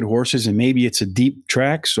against good horses, and maybe it's a deep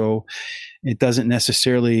track. So it doesn't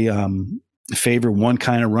necessarily favor one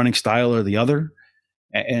kind of running style or the other.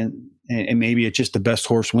 And maybe it's just the best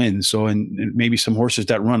horse wins. So, and maybe some horses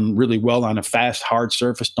that run really well on a fast, hard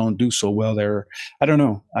surface don't do so well there. I don't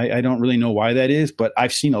know. I don't really know why that is, but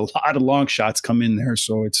I've seen a lot of long shots come in there.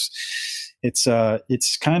 So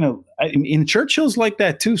it's kind of, in Churchill's like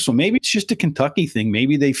that too. So maybe it's just a Kentucky thing.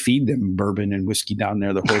 Maybe they feed them bourbon and whiskey down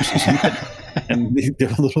there, the horses, and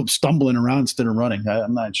they're a little stumbling around instead of running.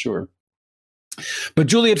 I'm not sure. But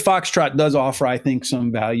Juliet Foxtrot does offer, I think,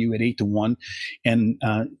 some value at 8-1. And,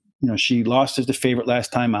 she lost as the favorite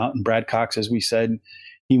last time out. And Brad Cox, as we said,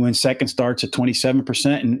 he wins second starts at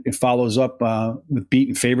 27%, and it follows up with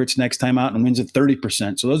beating favorites next time out and wins at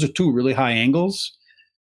 30%. So those are 2 really high angles.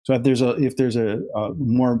 So if there's a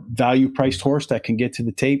more value priced horse that can get to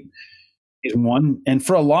the tape, is one. And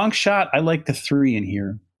for a long shot, I like the 3 in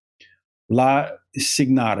here. La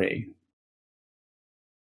Signare.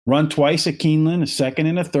 Run twice at Keeneland, a second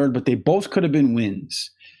and a third, but they both could have been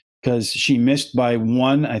wins, because she missed by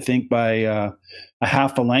 1, I think by a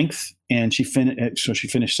half a length, and she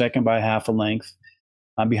finished second by a half a length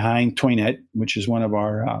behind Toinette, which is one of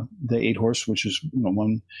our the 8 horse, which is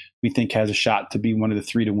one we think has a shot to be one of the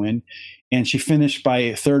 3 to win, and she finished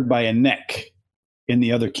by third by a neck in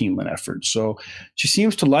the other Keeneland effort. So she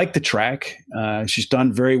seems to like the track. She's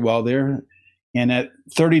done very well there. And at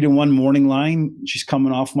 30-1 morning line, she's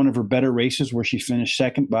coming off one of her better races where she finished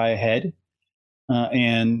second by a head.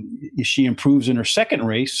 And she improves in her second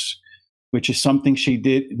race, which is something she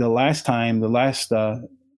did the last time.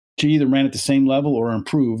 She either ran at the same level or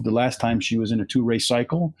improved the last time she was in a 2-race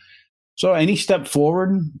cycle. So any step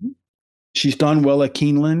forward, she's done well at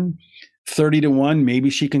Keeneland. 30-1, maybe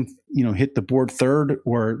she can, hit the board third,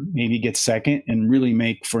 or maybe get second and really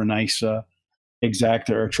make for a nice exacta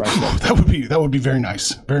or trifecta. That would be very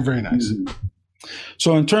nice. Very, very nice. Mm-hmm.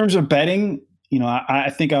 So in terms of betting, I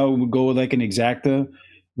think I would go with like an exacta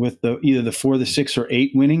with either the 4, the 6, or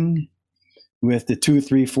 8 winning, with the 2,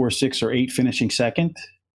 3, 4, 6, or 8 finishing second.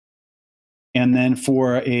 And then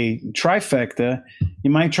for a trifecta, you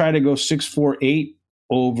might try to go 6, 4, 8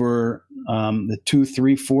 over the 2,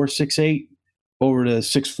 3, 4, 6, 8 over to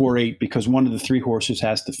 6, 4, 8, because one of the 3 horses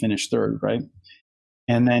has to finish third, right?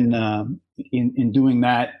 And then in doing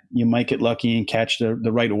that, you might get lucky and catch the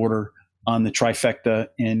right order on the trifecta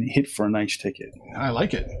and hit for a nice ticket. I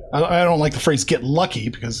like it. I don't like the phrase "get lucky"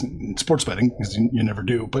 because in sports betting, because you never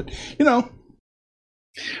do. But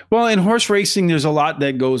well, in horse racing, there's a lot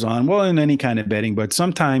that goes on. Well, in any kind of betting, but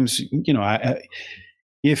sometimes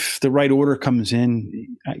if the right order comes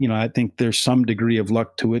in, I think there's some degree of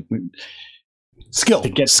luck to it. Skill to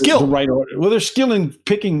get the right order. Well, there's skill in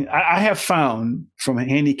picking. I have found from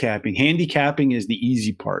handicapping is the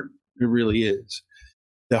easy part. It really is.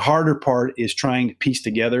 The harder part is trying to piece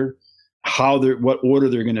together what order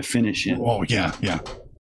they're going to finish in. Oh, yeah.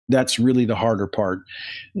 That's really the harder part.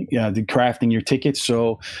 The crafting your tickets.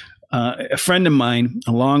 So a friend of mine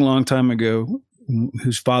a long, long time ago,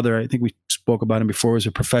 whose father, I think we spoke about him before, was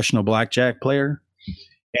a professional blackjack player.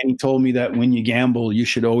 And he told me that when you gamble, you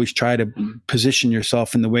should always try to position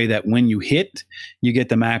yourself in the way that when you hit, you get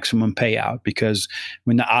the maximum payout. Because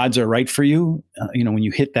when the odds are right for you, when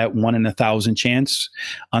you hit that 1 in 1,000 chance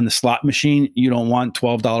on the slot machine, you don't want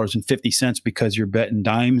 $12.50 because you're betting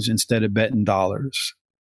dimes instead of betting dollars.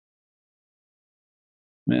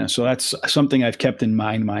 Yeah, so that's something I've kept in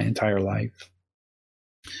mind my entire life.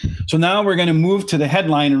 So now we're going to move to the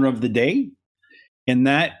headliner of the day. And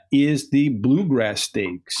that is the Bluegrass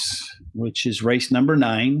Stakes, which is race number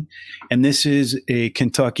 9. And this is a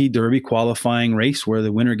Kentucky Derby qualifying race where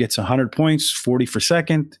the winner gets 100 points, 40 for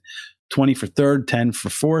second, 20 for third, 10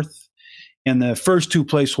 for fourth. And the first 2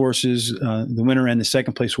 place horses, the winner and the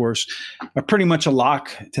second place horse, are pretty much a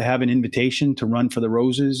lock to have an invitation to run for the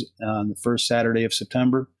Roses on the first Saturday of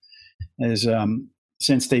September.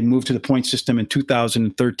 Since they moved to the point system in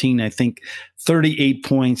 2013, I think 38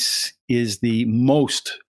 points is the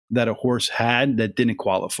most that a horse had that didn't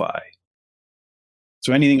qualify.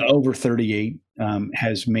 So anything over 38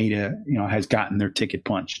 has gotten their ticket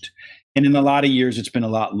punched. And in a lot of years, it's been a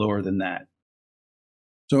lot lower than that.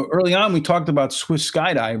 So early on, we talked about Swiss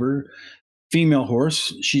Skydiver, female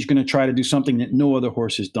horse. She's going to try to do something that no other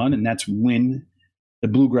horse has done, and that's win the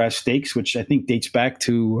Bluegrass Stakes, which I think dates back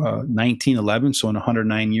to 1911. So in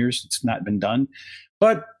 109 years, it's not been done.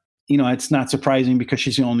 But, it's not surprising because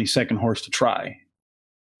she's the only second horse to try.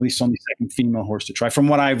 At least only second female horse to try, from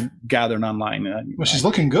what I've gathered online. Well, she's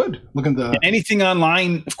looking good. Anything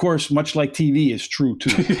online, of course, much like TV, is true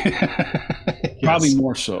too. Yes. Probably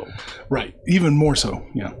more so. Right. Even more so.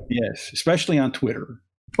 Yeah. Yes. Especially on Twitter.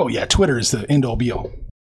 Oh, yeah. Twitter is the end all be all.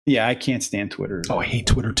 Yeah. I can't stand Twitter. Oh, I hate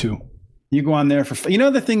Twitter too. You go on there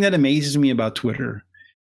the thing that amazes me about Twitter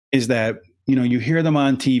is that, you hear them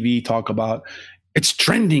on TV talk about it's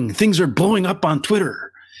trending. Things are blowing up on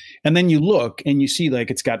Twitter. And then you look and you see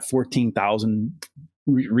it's got 14,000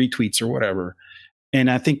 retweets or whatever. And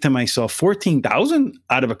I think to myself, 14,000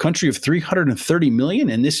 out of a country of 330 million,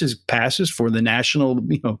 and this passes for the national,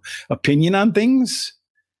 opinion on things.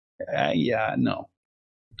 Yeah, no.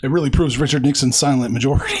 It really proves Richard Nixon's silent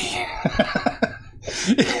majority.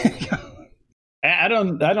 I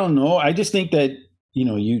don't know. I just think that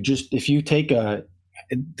if you take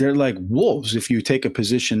they're like wolves. If you take a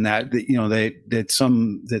position that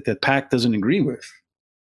the pack doesn't agree with.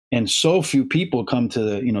 And so few people come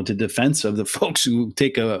to to defense of the folks who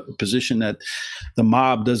take a position that the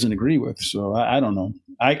mob doesn't agree with. So I don't know.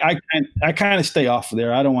 I kind of stay off of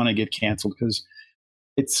there. I don't want to get canceled because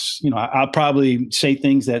it's I'll probably say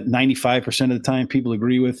things that 95% of the time people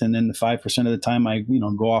agree with, and then the 5% of the time I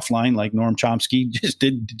go offline like Noam Chomsky just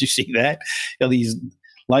did. Did you see that? These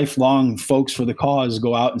lifelong folks for the cause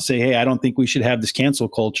go out and say, hey, I don't think we should have this cancel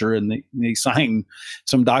culture. And they sign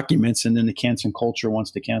some documents, and then the cancel culture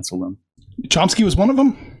wants to cancel them. Chomsky was one of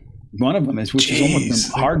them? One of them, which is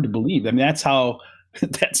almost hard to believe. I mean, that's how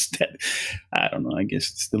I don't know. I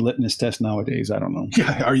guess it's the litmus test nowadays. I don't know.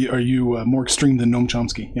 Yeah. Are you more extreme than Noam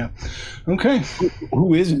Chomsky? Yeah. Okay.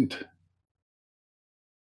 Who isn't?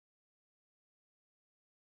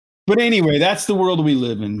 But anyway, that's the world we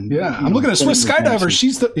live in. Yeah, I'm looking at Swiss Skydiver.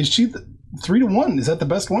 Is she the 3-1? Is that the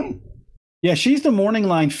best one? Yeah, she's the morning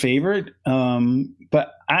line favorite.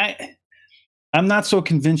 But I'm not so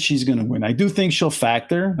convinced she's going to win. I do think she'll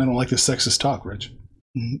factor. I don't like this sexist talk, Rich.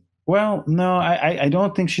 Well, no, I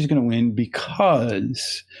don't think she's going to win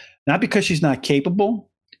not because she's not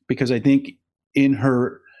capable, because I think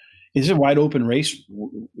it's a wide open race.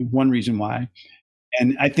 One reason why.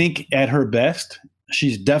 And I think at her best,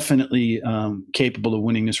 she's definitely capable of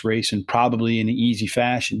winning this race, and probably in an easy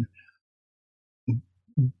fashion.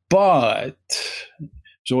 But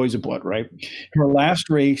there's always a but, right? Her last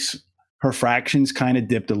race, her fractions kind of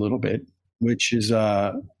dipped a little bit, which is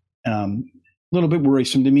a little bit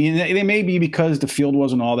worrisome to me. And it may be because the field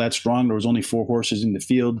wasn't all that strong. There was only 4 horses in the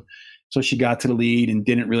field. So she got to the lead and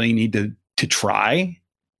didn't really need to try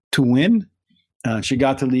to win. She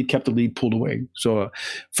got to the lead, kept the lead, pulled away. So a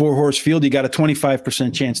 4-horse field, you got a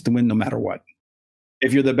 25% chance to win no matter what.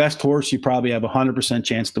 If you're the best horse, you probably have a 100%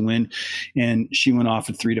 chance to win. And she went off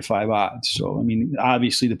at 3 to 5 odds. So, I mean,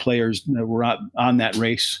 obviously the players that were on that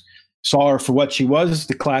race saw her for what she was,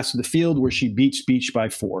 the class of the field, where she beat Speech by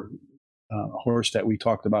 4, a horse that we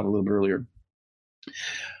talked about a little bit earlier.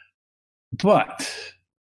 But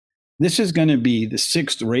this is going to be the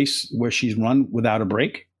 6th race where she's run without a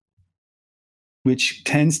break, which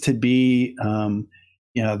tends to be,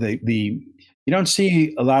 you don't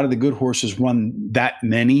see a lot of the good horses run that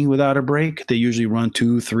many without a break. They usually run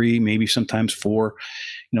 2, 3, maybe sometimes 4.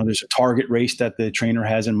 There's a target race that the trainer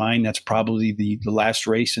has in mind. That's probably the last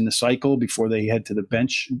race in the cycle before they head to the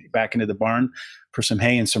bench, back into the barn for some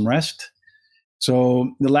hay and some rest.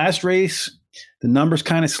 So the last race, the numbers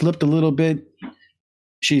kind of slipped a little bit.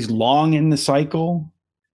 She's long in the cycle.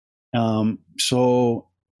 So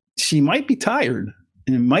she might be tired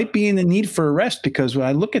and it might be in the need for a rest, because when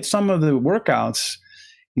I look at some of the workouts,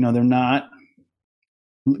 they're not,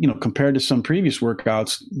 compared to some previous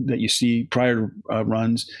workouts that you see prior to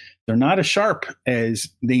runs, they're not as sharp as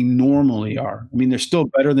they normally are. I mean, they're still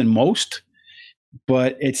better than most,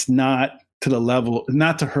 but it's not to the level,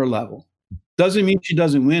 not to her level. Doesn't mean she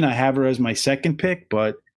doesn't win. I have her as my second pick,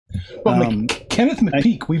 but Kenneth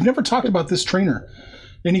McPeak, we've never talked about this trainer.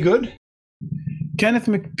 Any good? Kenneth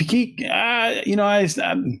McPeak,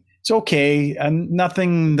 it's okay.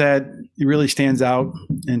 Nothing that really stands out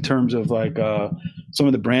in terms of some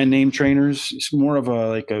of the brand name trainers. It's more of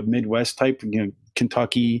a Midwest type,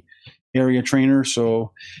 Kentucky area trainer.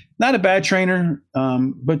 So not a bad trainer,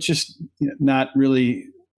 but just not really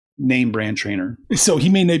name brand trainer. So he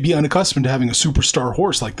may not be unaccustomed to having a superstar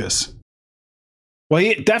horse like this.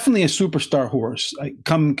 Well, definitely a superstar horse.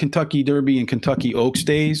 Come Kentucky Derby and Kentucky Oaks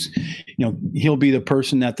days, he'll be the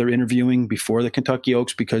person that they're interviewing before the Kentucky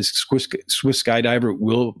Oaks, because Swiss Skydiver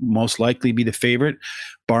will most likely be the favorite,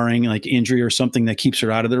 barring like injury or something that keeps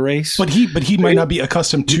her out of the race. But he might not be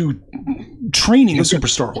accustomed to training a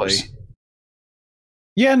superstar horse.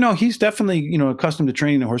 Yeah, no, he's definitely, accustomed to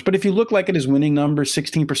training the horse. But if you look like at his winning numbers,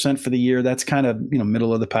 16% for the year, that's kind of,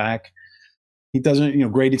 middle of the pack. He doesn't,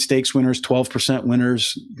 graded stakes winners, 12%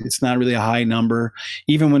 winners. It's not really a high number.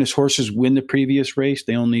 Even when his horses win the previous race,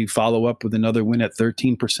 they only follow up with another win at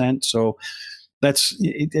 13%. So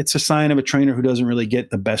it's a sign of a trainer who doesn't really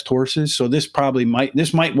get the best horses. So this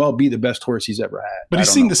might well be the best horse he's ever had. But he's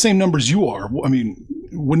seeing the same numbers you are. I mean,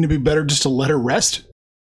 wouldn't it be better just to let her rest?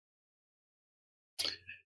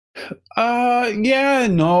 Yeah,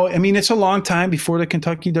 no. I mean, it's a long time before the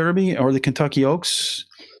Kentucky Derby or the Kentucky Oaks.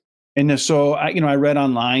 And so I read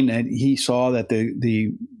online that he saw that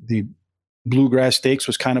the Bluegrass Stakes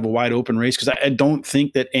was kind of a wide open race, because I don't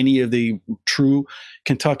think that any of the true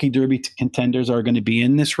Kentucky Derby contenders are going to be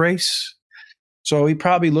in this race. So he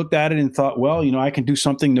probably looked at it and thought, well, I can do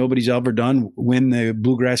something nobody's ever done, win the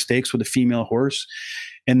Bluegrass Stakes with a female horse,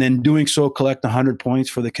 and then doing so collect 100 points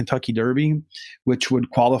for the Kentucky Derby, which would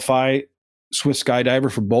qualify Swiss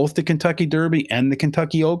Skydiver for both the Kentucky Derby and the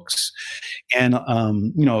Kentucky Oaks, and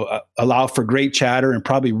allow for great chatter and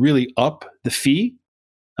probably really up the fee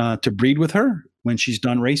to breed with her when she's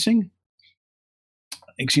done racing.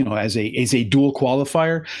 As a dual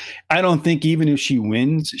qualifier. I don't think even if she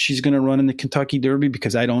wins, she's going to run in the Kentucky Derby,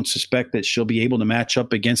 because I don't suspect that she'll be able to match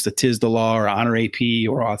up against the Tiz the Law or Honor AP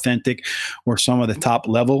or Authentic or some of the top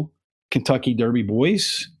level Kentucky Derby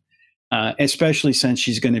boys. Especially since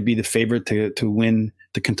she's going to be the favorite to win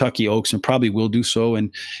the Kentucky Oaks, and probably will do so,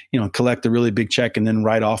 and collect a really big check and then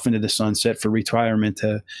ride off into the sunset for retirement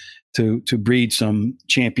to breed some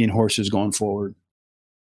champion horses going forward.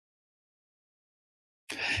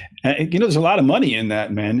 There's a lot of money in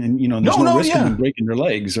that, man, and there's no risk of them breaking their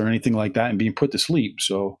legs or anything like that and being put to sleep.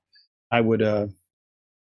 So I would, I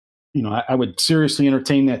would seriously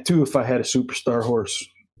entertain that too if I had a superstar horse.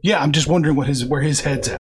 Yeah, I'm just wondering where his head's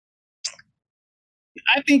at.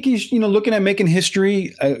 I think he's, looking at making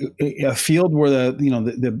history, a field where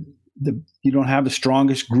the you don't have the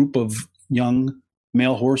strongest group of young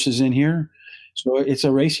male horses in here. So it's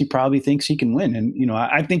a race he probably thinks he can win. And,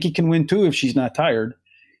 I think he can win too if she's not tired.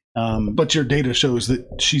 But your data shows that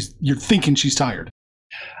you're thinking she's tired.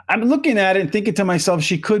 I'm looking at it and thinking to myself,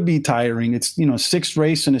 she could be tiring. It's, sixth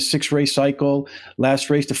race in a 6-race cycle. Last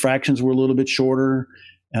race, the fractions were a little bit shorter.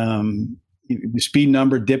 The speed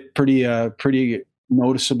number dipped pretty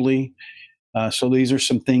noticeably. So these are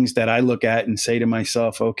some things that I look at and say to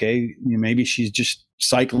myself, okay, maybe she's just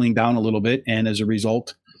cycling down a little bit. And as a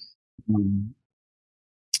result,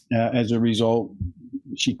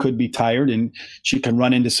 she could be tired, and she can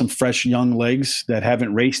run into some fresh young legs that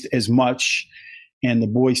haven't raced as much. And the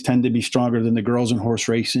boys tend to be stronger than the girls in horse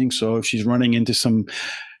racing. So if she's running into some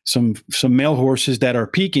male horses that are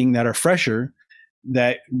peaking, that are fresher,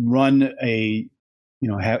 that run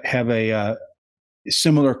have a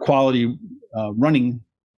similar quality running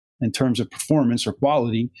in terms of performance or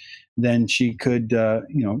quality, then she could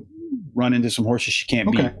run into some horses she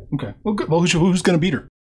can't beat. Okay. Well, good. Well, who's going to beat her?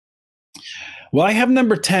 Well, I have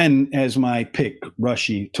number 10 as my pick,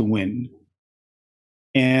 Rushy, to win.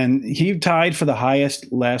 And he tied for the highest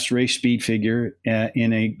last race speed figure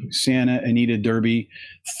in a Santa Anita Derby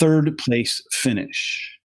 3rd place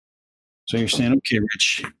finish. So you're saying, okay,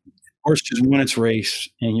 Rich, horse just won its race,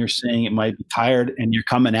 and you're saying it might be tired, and you're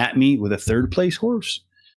coming at me with a 3rd place horse?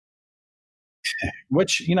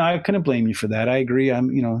 Which, I couldn't blame you for that. I agree.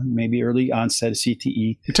 I'm, maybe early onset of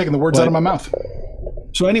CTE. You're taking the words out of my mouth.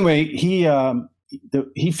 So anyway, he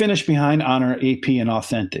finished behind Honor AP and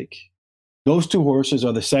Authentic. Those two horses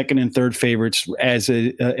are the 2nd and 3rd favorites as of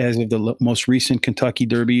the most recent Kentucky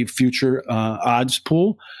Derby future odds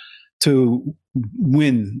pool to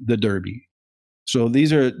win the Derby. So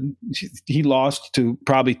he lost to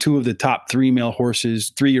probably 2 of the top 3 male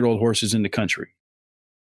horses, 3-year-old horses in the country.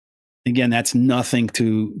 Again, that's nothing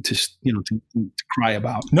to cry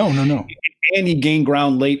about. No. And he gained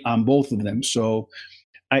ground late on both of them. So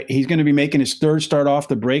he's going to be making his 3rd start off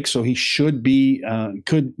the break. So he should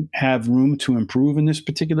could have room to improve in this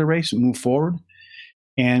particular race and move forward.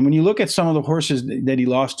 And when you look at some of the horses that he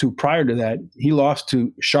lost to prior to that, he lost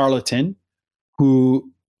to Charlatan,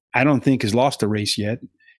 who I don't think has lost a race yet.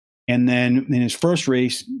 And then in his first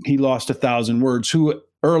race, he lost 1,000 Words, who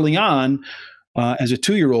early on, as a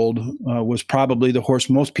 2-year-old, was probably the horse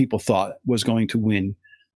most people thought was going to win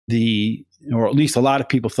the or at least a lot of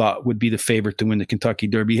people thought would be the favorite to win the Kentucky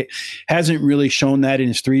Derby. Hasn't really shown that in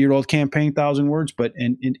his 3-year-old campaign, 1,000 words, but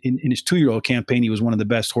in his 2-year-old campaign, he was one of the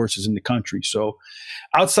best horses in the country. So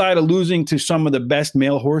outside of losing to some of the best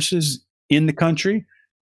male horses in the country,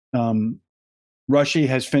 Rushy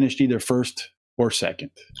has finished either first or second.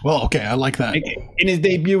 Well, okay, I like that. In his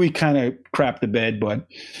debut, he kind of crapped the bed, but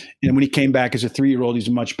when he came back as a 3-year-old, he's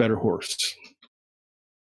a much better horse.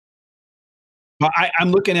 But I'm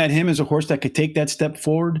looking at him as a horse that could take that step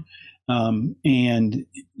forward. And,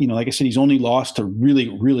 like I said, he's only lost to really,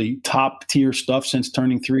 really top tier stuff since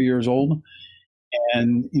turning 3 years old.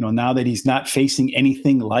 And, now that he's not facing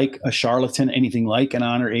anything like a charlatan, anything like an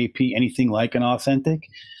Honor AP, anything like an Authentic,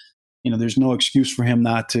 there's no excuse for him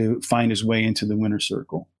not to find his way into the winner's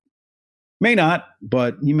circle. May not,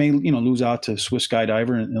 but he may, lose out to Swiss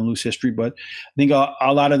Skydiver and lose history. But I think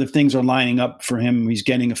a lot of the things are lining up for him. He's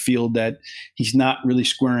getting a field that he's not really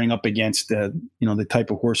squaring up against the type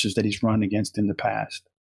of horses that he's run against in the past.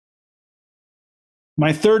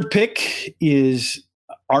 My third pick is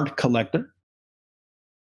Art Collector.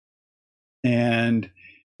 And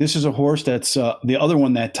this is a horse that's the other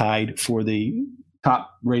one that tied for the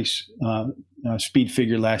top race speed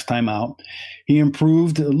figure last time out. He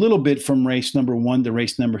improved a little bit from race number 1 to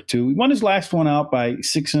race number 2. He won his last one out by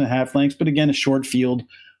 6.5 lengths, but again, a short field,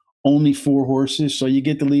 only 4 horses. So you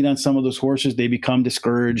get the lead on some of those horses. They become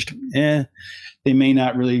discouraged. They may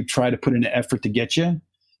not really try to put in an effort to get you.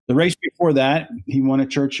 The race before that, he won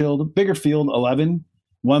at Churchill, the bigger field, 11,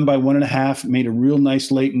 won by 1.5, made a real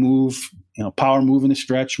nice late move, power move in the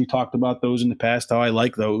stretch. We talked about those in the past, how I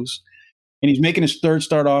like those. And he's making his third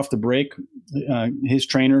start off the break. His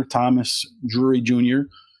trainer, Thomas Drury Jr.,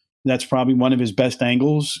 that's probably one of his best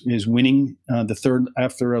angles, is winning the third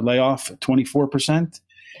after a layoff, 24%.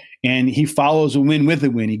 And he follows a win with a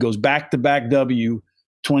win. He goes back-to-back W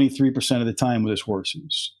 23% of the time with his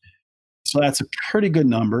horses. So that's a pretty good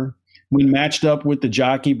number. When matched up with the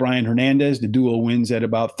jockey, Brian Hernandez, the duo wins at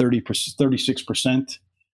about 36%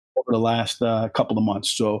 over the last couple of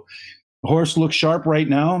months. So the horse looks sharp right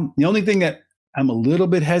now. The only thing that I'm a little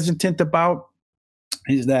bit hesitant about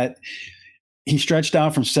is that he stretched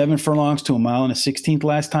out from 7 furlongs to 1 mile and a 16th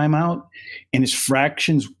last time out, and his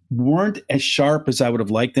fractions weren't as sharp as I would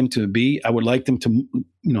have liked them to be. I would like them to,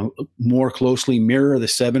 more closely mirror the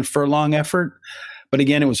 7 furlong effort. But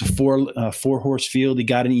again, it was a 4 horse field. He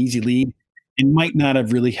got an easy lead and might not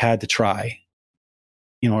have really had to try,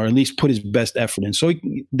 or at least put his best effort in. So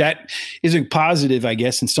that is a positive, I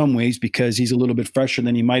guess, in some ways, because he's a little bit fresher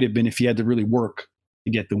than he might have been if he had to really work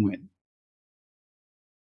to get the win.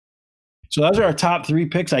 So those are our top 3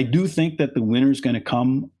 picks. I do think that the winner is going to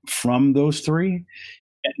come from those 3.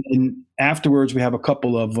 And afterwards, we have a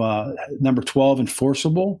couple of number 12,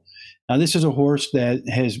 Enforceable. Now, this is a horse that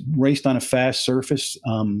has raced on a fast surface,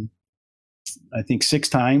 I think 6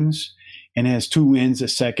 times, and has 2 wins, a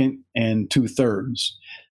second, and 2 thirds.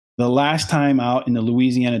 The last time out in the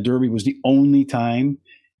Louisiana Derby was the only time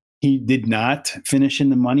he did not finish in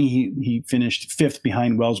the money. He finished 5th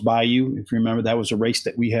behind Wells Bayou. If you remember, that was a race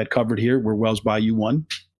that we had covered here where Wells Bayou won.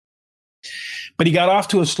 But he got off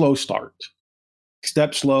to a slow start.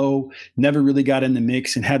 Stepped slow, never really got in the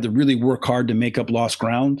mix, and had to really work hard to make up lost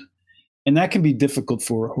ground. And that can be difficult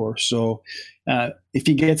for a horse. So if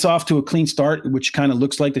he gets off to a clean start, which kind of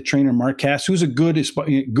looks like the trainer Mark Cass, who's a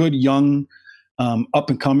good young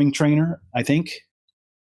up-and-coming trainer, I think.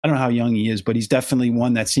 I don't know how young he is, but he's definitely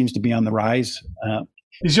one that seems to be on the rise.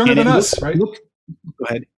 He's younger than us, right? Go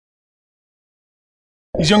ahead.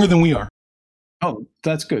 He's younger than we are. Oh,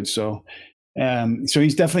 that's good. So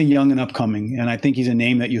he's definitely young and upcoming, and I think he's a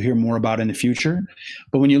name that you'll hear more about in the future.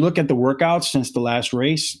 But when you look at the workouts since the last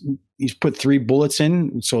race, he's put 3 bullets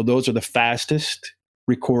in. So those are the fastest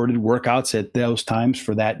recorded workouts at those times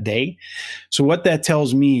for that day. So what that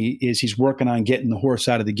tells me is he's working on getting the horse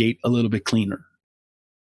out of the gate a little bit cleaner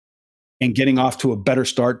and getting off to a better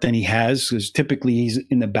start than he has, because typically he's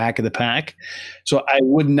in the back of the pack. So I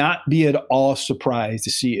would not be at all surprised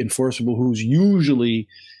to see Enforceable, who's usually,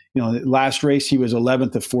 the last race he was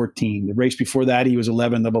 11th of 14. The race before that he was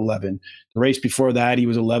 11th of 11. The race before that he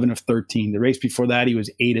was 11 of 13. The race before that he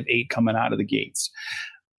was 8 of 8 coming out of the gates.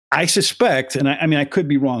 I suspect, and I could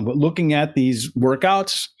be wrong, but looking at these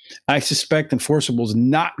workouts, I suspect Enforceable is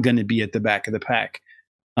not going to be at the back of the pack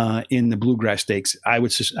in the Bluegrass Stakes. I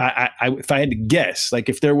would, if I had to guess, like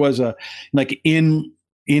if there was a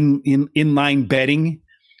in-line betting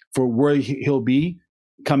for where he'll be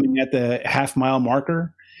coming at the half-mile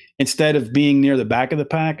marker, instead of being near the back of the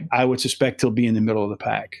pack, I would suspect he'll be in the middle of the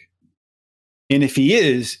pack. And if he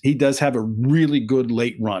is, he does have a really good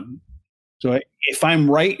late run. So if I'm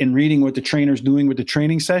right in reading what the trainer's doing with the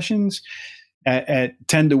training sessions, at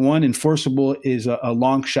 10-1, Enforceable is a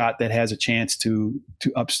long shot that has a chance to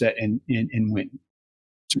upset and win.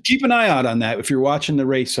 So keep an eye out on that if you're watching the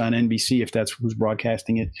race on NBC, if that's who's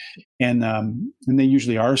broadcasting it, and they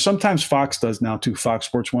usually are. Sometimes Fox does now too. Fox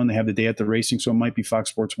Sports 1, they have the day at the racing, so it might be Fox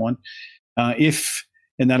Sports 1.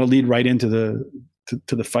 And that'll lead right into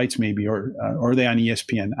the fights maybe, or are they on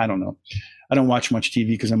ESPN? I don't know. I don't watch much TV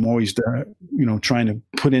because I'm always trying to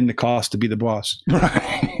put in the cost to be the boss.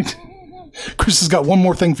 Right. Chris has got one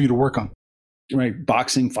more thing for you to work on. Right,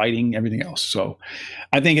 boxing, fighting, everything else. So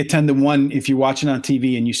I think at 10-1, if you're watching on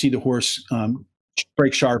TV and you see the horse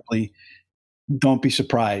break sharply, don't be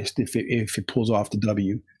surprised if it pulls off the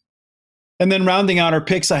W. And then rounding out our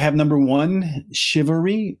picks, I have number 1,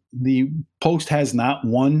 Chivalry. The post has not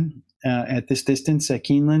won at this distance at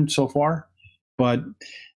Keeneland so far, but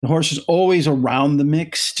the horse is always around the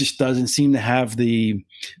mix, just doesn't seem to have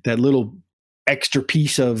that little extra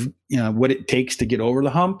piece of what it takes to get over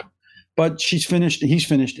the hump. But he's finished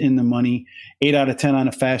in the money, 8 out of 10 on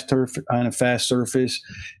a fast surface.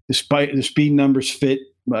 Despite the speed numbers fit,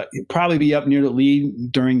 but he'll probably be up near the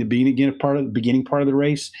lead during the beginning part of the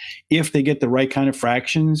race. If they get the right kind of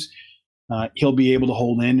fractions, he'll be able to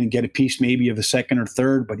hold in and get a piece maybe of a second or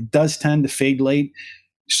third, but he does tend to fade late.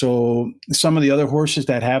 So some of the other horses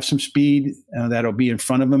that have some speed that'll be in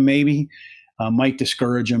front of him maybe might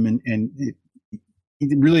discourage him, and it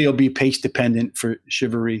really will be pace dependent for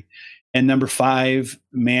Chivalry. And number 5,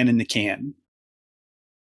 Man in the Can.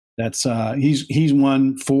 That's he's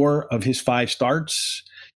won 4 of his 5 starts,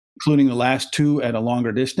 including the last 2 at a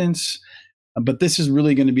longer distance. But this is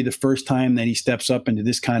really going to be the first time that he steps up into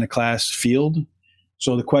this kind of class field.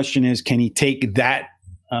 So the question is, can he take that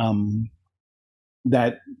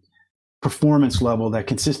performance level, that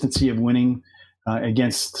consistency of winning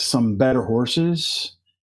against some better horses?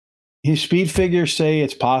 His speed figures say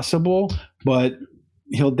it's possible, but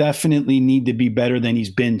he'll definitely need to be better than he's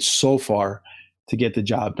been so far to get the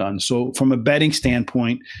job done. So from a betting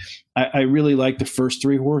standpoint, I really like the first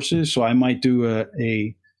 3 horses. So I might do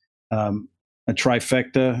a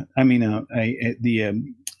trifecta. I mean, the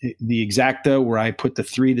exacta where I put the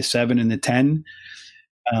 3, the 7, and the 10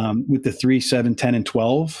 with the 3, 7, 10, and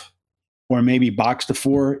 12, or maybe box the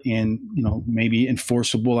 4 and, maybe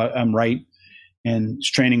Enforceable. I'm right. And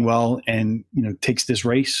is training well and, takes this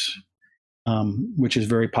race. Which is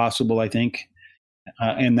very possible, I think.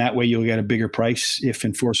 And that way you'll get a bigger price if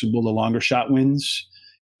Enforceable, the longer shot, wins.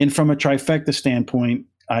 And from a trifecta standpoint,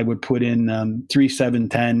 I would put in 3, 7,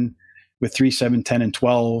 10 with 3, 7, 10, and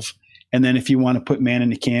 12. And then if you want to put Man in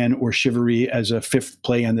the Can or Chivalry as a 5th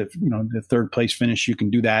play on the 3rd place finish, you can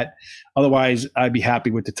do that. Otherwise, I'd be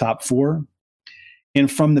happy with the top 4.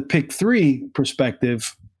 And from the pick 3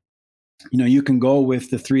 perspective, you can go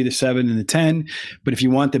with the 3, the 7, and the 10, but if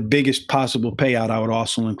you want the biggest possible payout, I would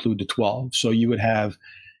also include the 12. So you would have,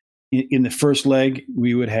 in the first leg,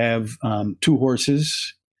 we would have 2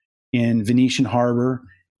 horses in Venetian Harbor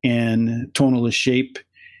and Tonalist Shape.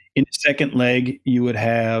 In the second leg, you would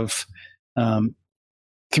have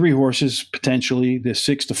 3 horses, potentially, the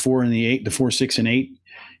 6, the 4, and the 8, the 4, 6, and 8.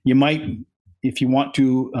 You might, if you want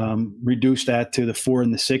to reduce that to the 4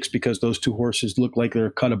 and the 6, because those 2 horses look like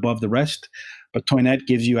they're cut above the rest. But Toinette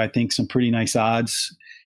gives you, I think, some pretty nice odds.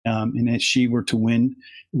 And if she were to win,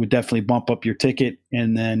 it would definitely bump up your ticket.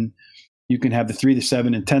 And then you can have the 3, the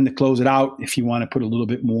 7, and 10 to close it out. If you want to put a little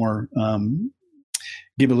bit more,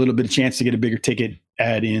 give a little bit of chance to get a bigger ticket,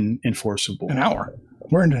 add in Enforceable. An hour.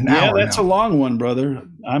 We're into an hour. Yeah, that's now. a long one, brother.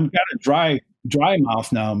 I've got a dry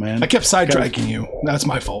mouth now, man. I kept sidetracking you. That's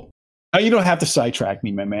my fault. You don't have to sidetrack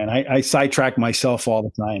me, my man. I sidetrack myself all the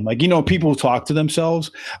time. Like, people who talk to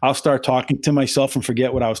themselves, I'll start talking to myself and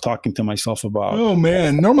forget what I was talking to myself about. Oh,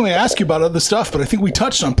 man. Normally I ask you about other stuff, but I think we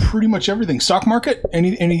touched on pretty much everything. Stock market?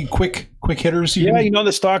 Any quick hitters?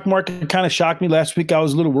 The stock market kind of shocked me last week. I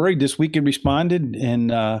was a little worried. This week it responded,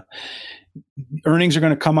 and earnings are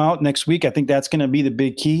going to come out next week. I think that's going to be the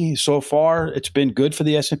big key. So far, it's been good for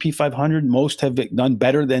the S&P 500. Most have done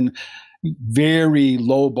better than very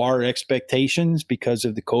low bar expectations because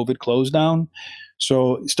of the COVID close down.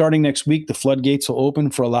 So starting next week, the floodgates will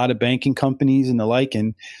open for a lot of banking companies and the like.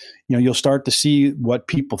 And, you'll start to see what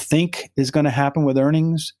people think is going to happen with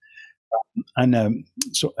earnings.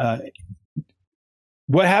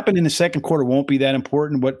 What happened in the second quarter won't be that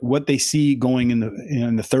important. What they see going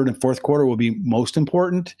in the third and fourth quarter will be most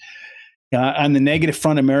important. On the negative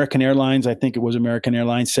front, American Airlines, I think it was American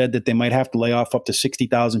Airlines, said that they might have to lay off up to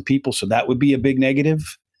 60,000 people. So that would be a big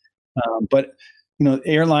negative. But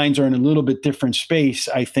airlines are in a little bit different space,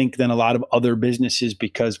 I think, than a lot of other businesses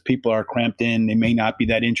because people are cramped in. They may not be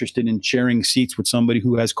that interested in sharing seats with somebody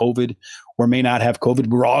who has COVID or may not have COVID.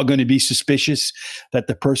 We're all going to be suspicious that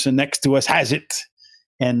the person next to us has it.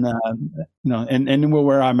 And, and we'll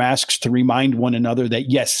wear our masks to remind one another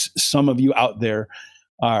that, yes, some of you out there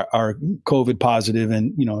are COVID positive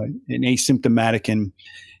and asymptomatic. And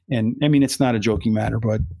I mean, it's not a joking matter,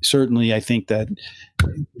 but certainly I think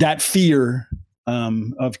that fear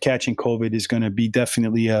of catching COVID is going to be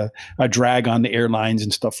definitely a drag on the airlines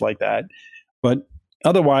and stuff like that. But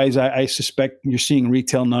otherwise, I suspect you're seeing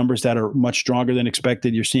retail numbers that are much stronger than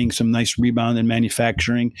expected. You're seeing some nice rebound in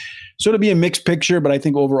manufacturing. So it'll be a mixed picture, but I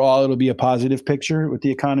think overall it'll be a positive picture with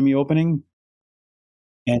the economy opening.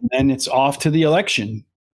 And then it's off to the election.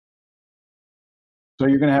 So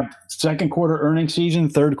you're going to have second quarter earnings season,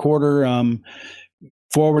 third quarter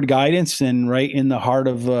forward guidance, and right in the heart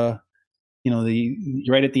of right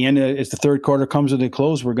at the end, as the third quarter comes to the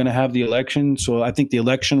close, we're going to have the election. So I think the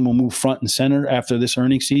election will move front and center after this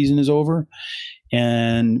earnings season is over.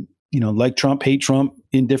 And, like Trump, hate Trump,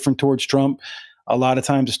 indifferent towards Trump. A lot of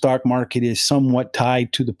times the stock market is somewhat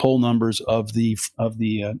tied to the poll numbers of the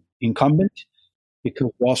incumbent because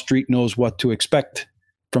Wall Street knows what to expect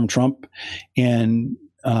from Trump. And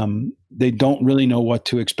they don't really know what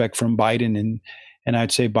to expect from Biden. And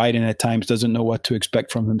I'd say Biden at times doesn't know what to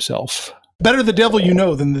expect from himself. Better the devil you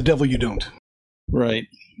know than the devil you don't. Right.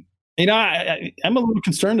 I'm a little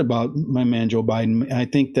concerned about my man, Joe Biden. I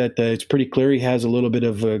think that it's pretty clear he has a little bit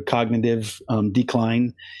of a cognitive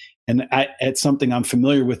decline. And it's something I'm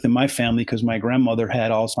familiar with in my family because my grandmother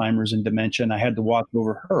had Alzheimer's and dementia, and I had to watch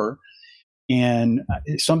over her. And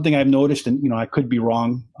it's something I've noticed, and I could be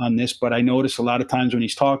wrong on this, but I notice a lot of times when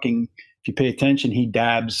he's talking, if you pay attention, he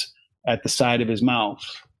dabs at the side of his mouth.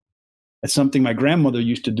 That's something my grandmother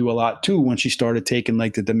used to do a lot too when she started taking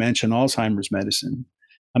like the dementia and Alzheimer's medicine.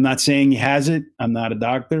 I'm not saying he has it. I'm not a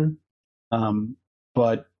doctor.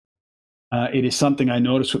 But it is something I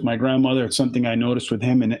noticed with my grandmother. It's something I noticed with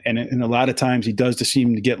him. And a lot of times he does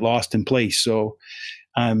seem to get lost in place. So,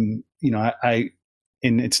 and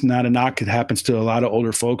it's not a knock. It happens to a lot of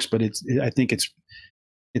older folks, but I think it's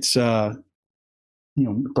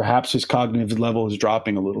perhaps his cognitive level is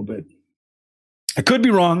dropping a little bit. I could be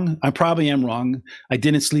wrong. I probably am wrong. I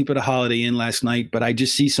didn't sleep at a Holiday Inn last night, but I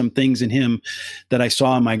just see some things in him that I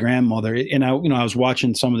saw in my grandmother. And I was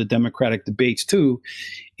watching some of the Democratic debates too,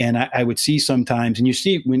 and I would see sometimes, and you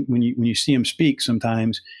see when you see him speak,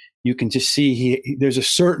 sometimes you can just see there's a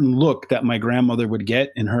certain look that my grandmother would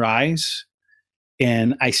get in her eyes,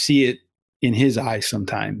 and I see it in his eyes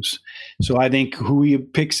sometimes. So I think who he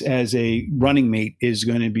picks as a running mate is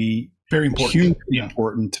going to be very important, hugely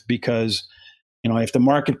important, because if the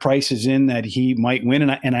market price is in that he might win,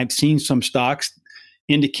 and I've seen some stocks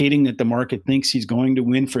indicating that the market thinks he's going to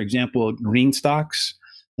win. For example, green stocks,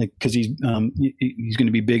 like because he's going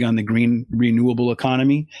to be big on the green renewable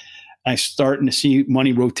economy. I'm starting to see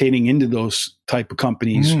money rotating into those type of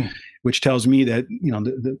companies, which tells me that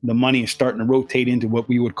the money is starting to rotate into what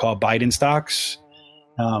we would call Biden stocks.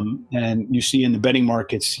 And you see in the betting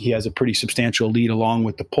markets, he has a pretty substantial lead along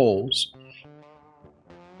with the polls.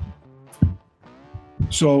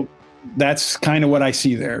 So that's kind of what I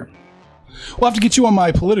see there. We'll have to get you on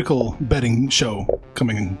my political betting show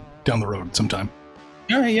coming down the road sometime.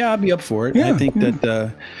 All right, yeah, I'll be up for it. Yeah, I think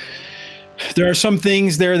that there are some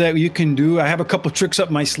things there that you can do. I have a couple of tricks up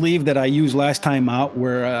my sleeve that I used last time out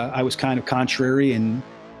where I was kind of contrary and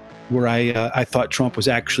where I thought Trump was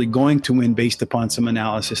actually going to win based upon some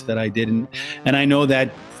analysis that I did. And I know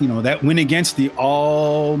that, that win against the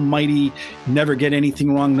almighty, never get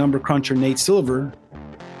anything wrong number cruncher, Nate Silver.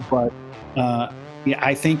 But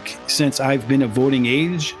I think since I've been of voting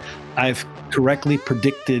age, I've correctly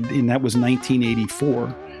predicted, and that was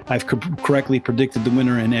 1984. I've correctly predicted the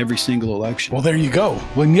winner in every single election. Well, there you go.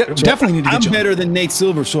 Well, so definitely need to get I'm better than Nate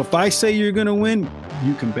Silver. So if I say you're going to win,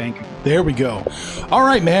 you can bank it. There we go. All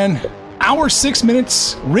right, man. Hour 6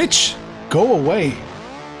 minutes. Rich, go away.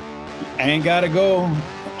 I ain't got to go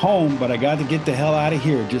home, but I got to get the hell out of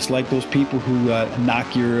here. Just like those people who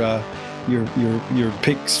knock your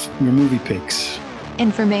picks, your movie picks.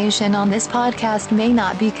 Information on this podcast may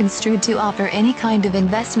not be construed to offer any kind of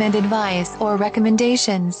investment advice or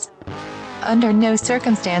recommendations. Under no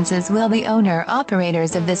circumstances will the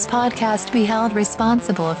owner-operators of this podcast be held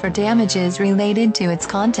responsible for damages related to its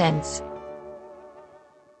contents.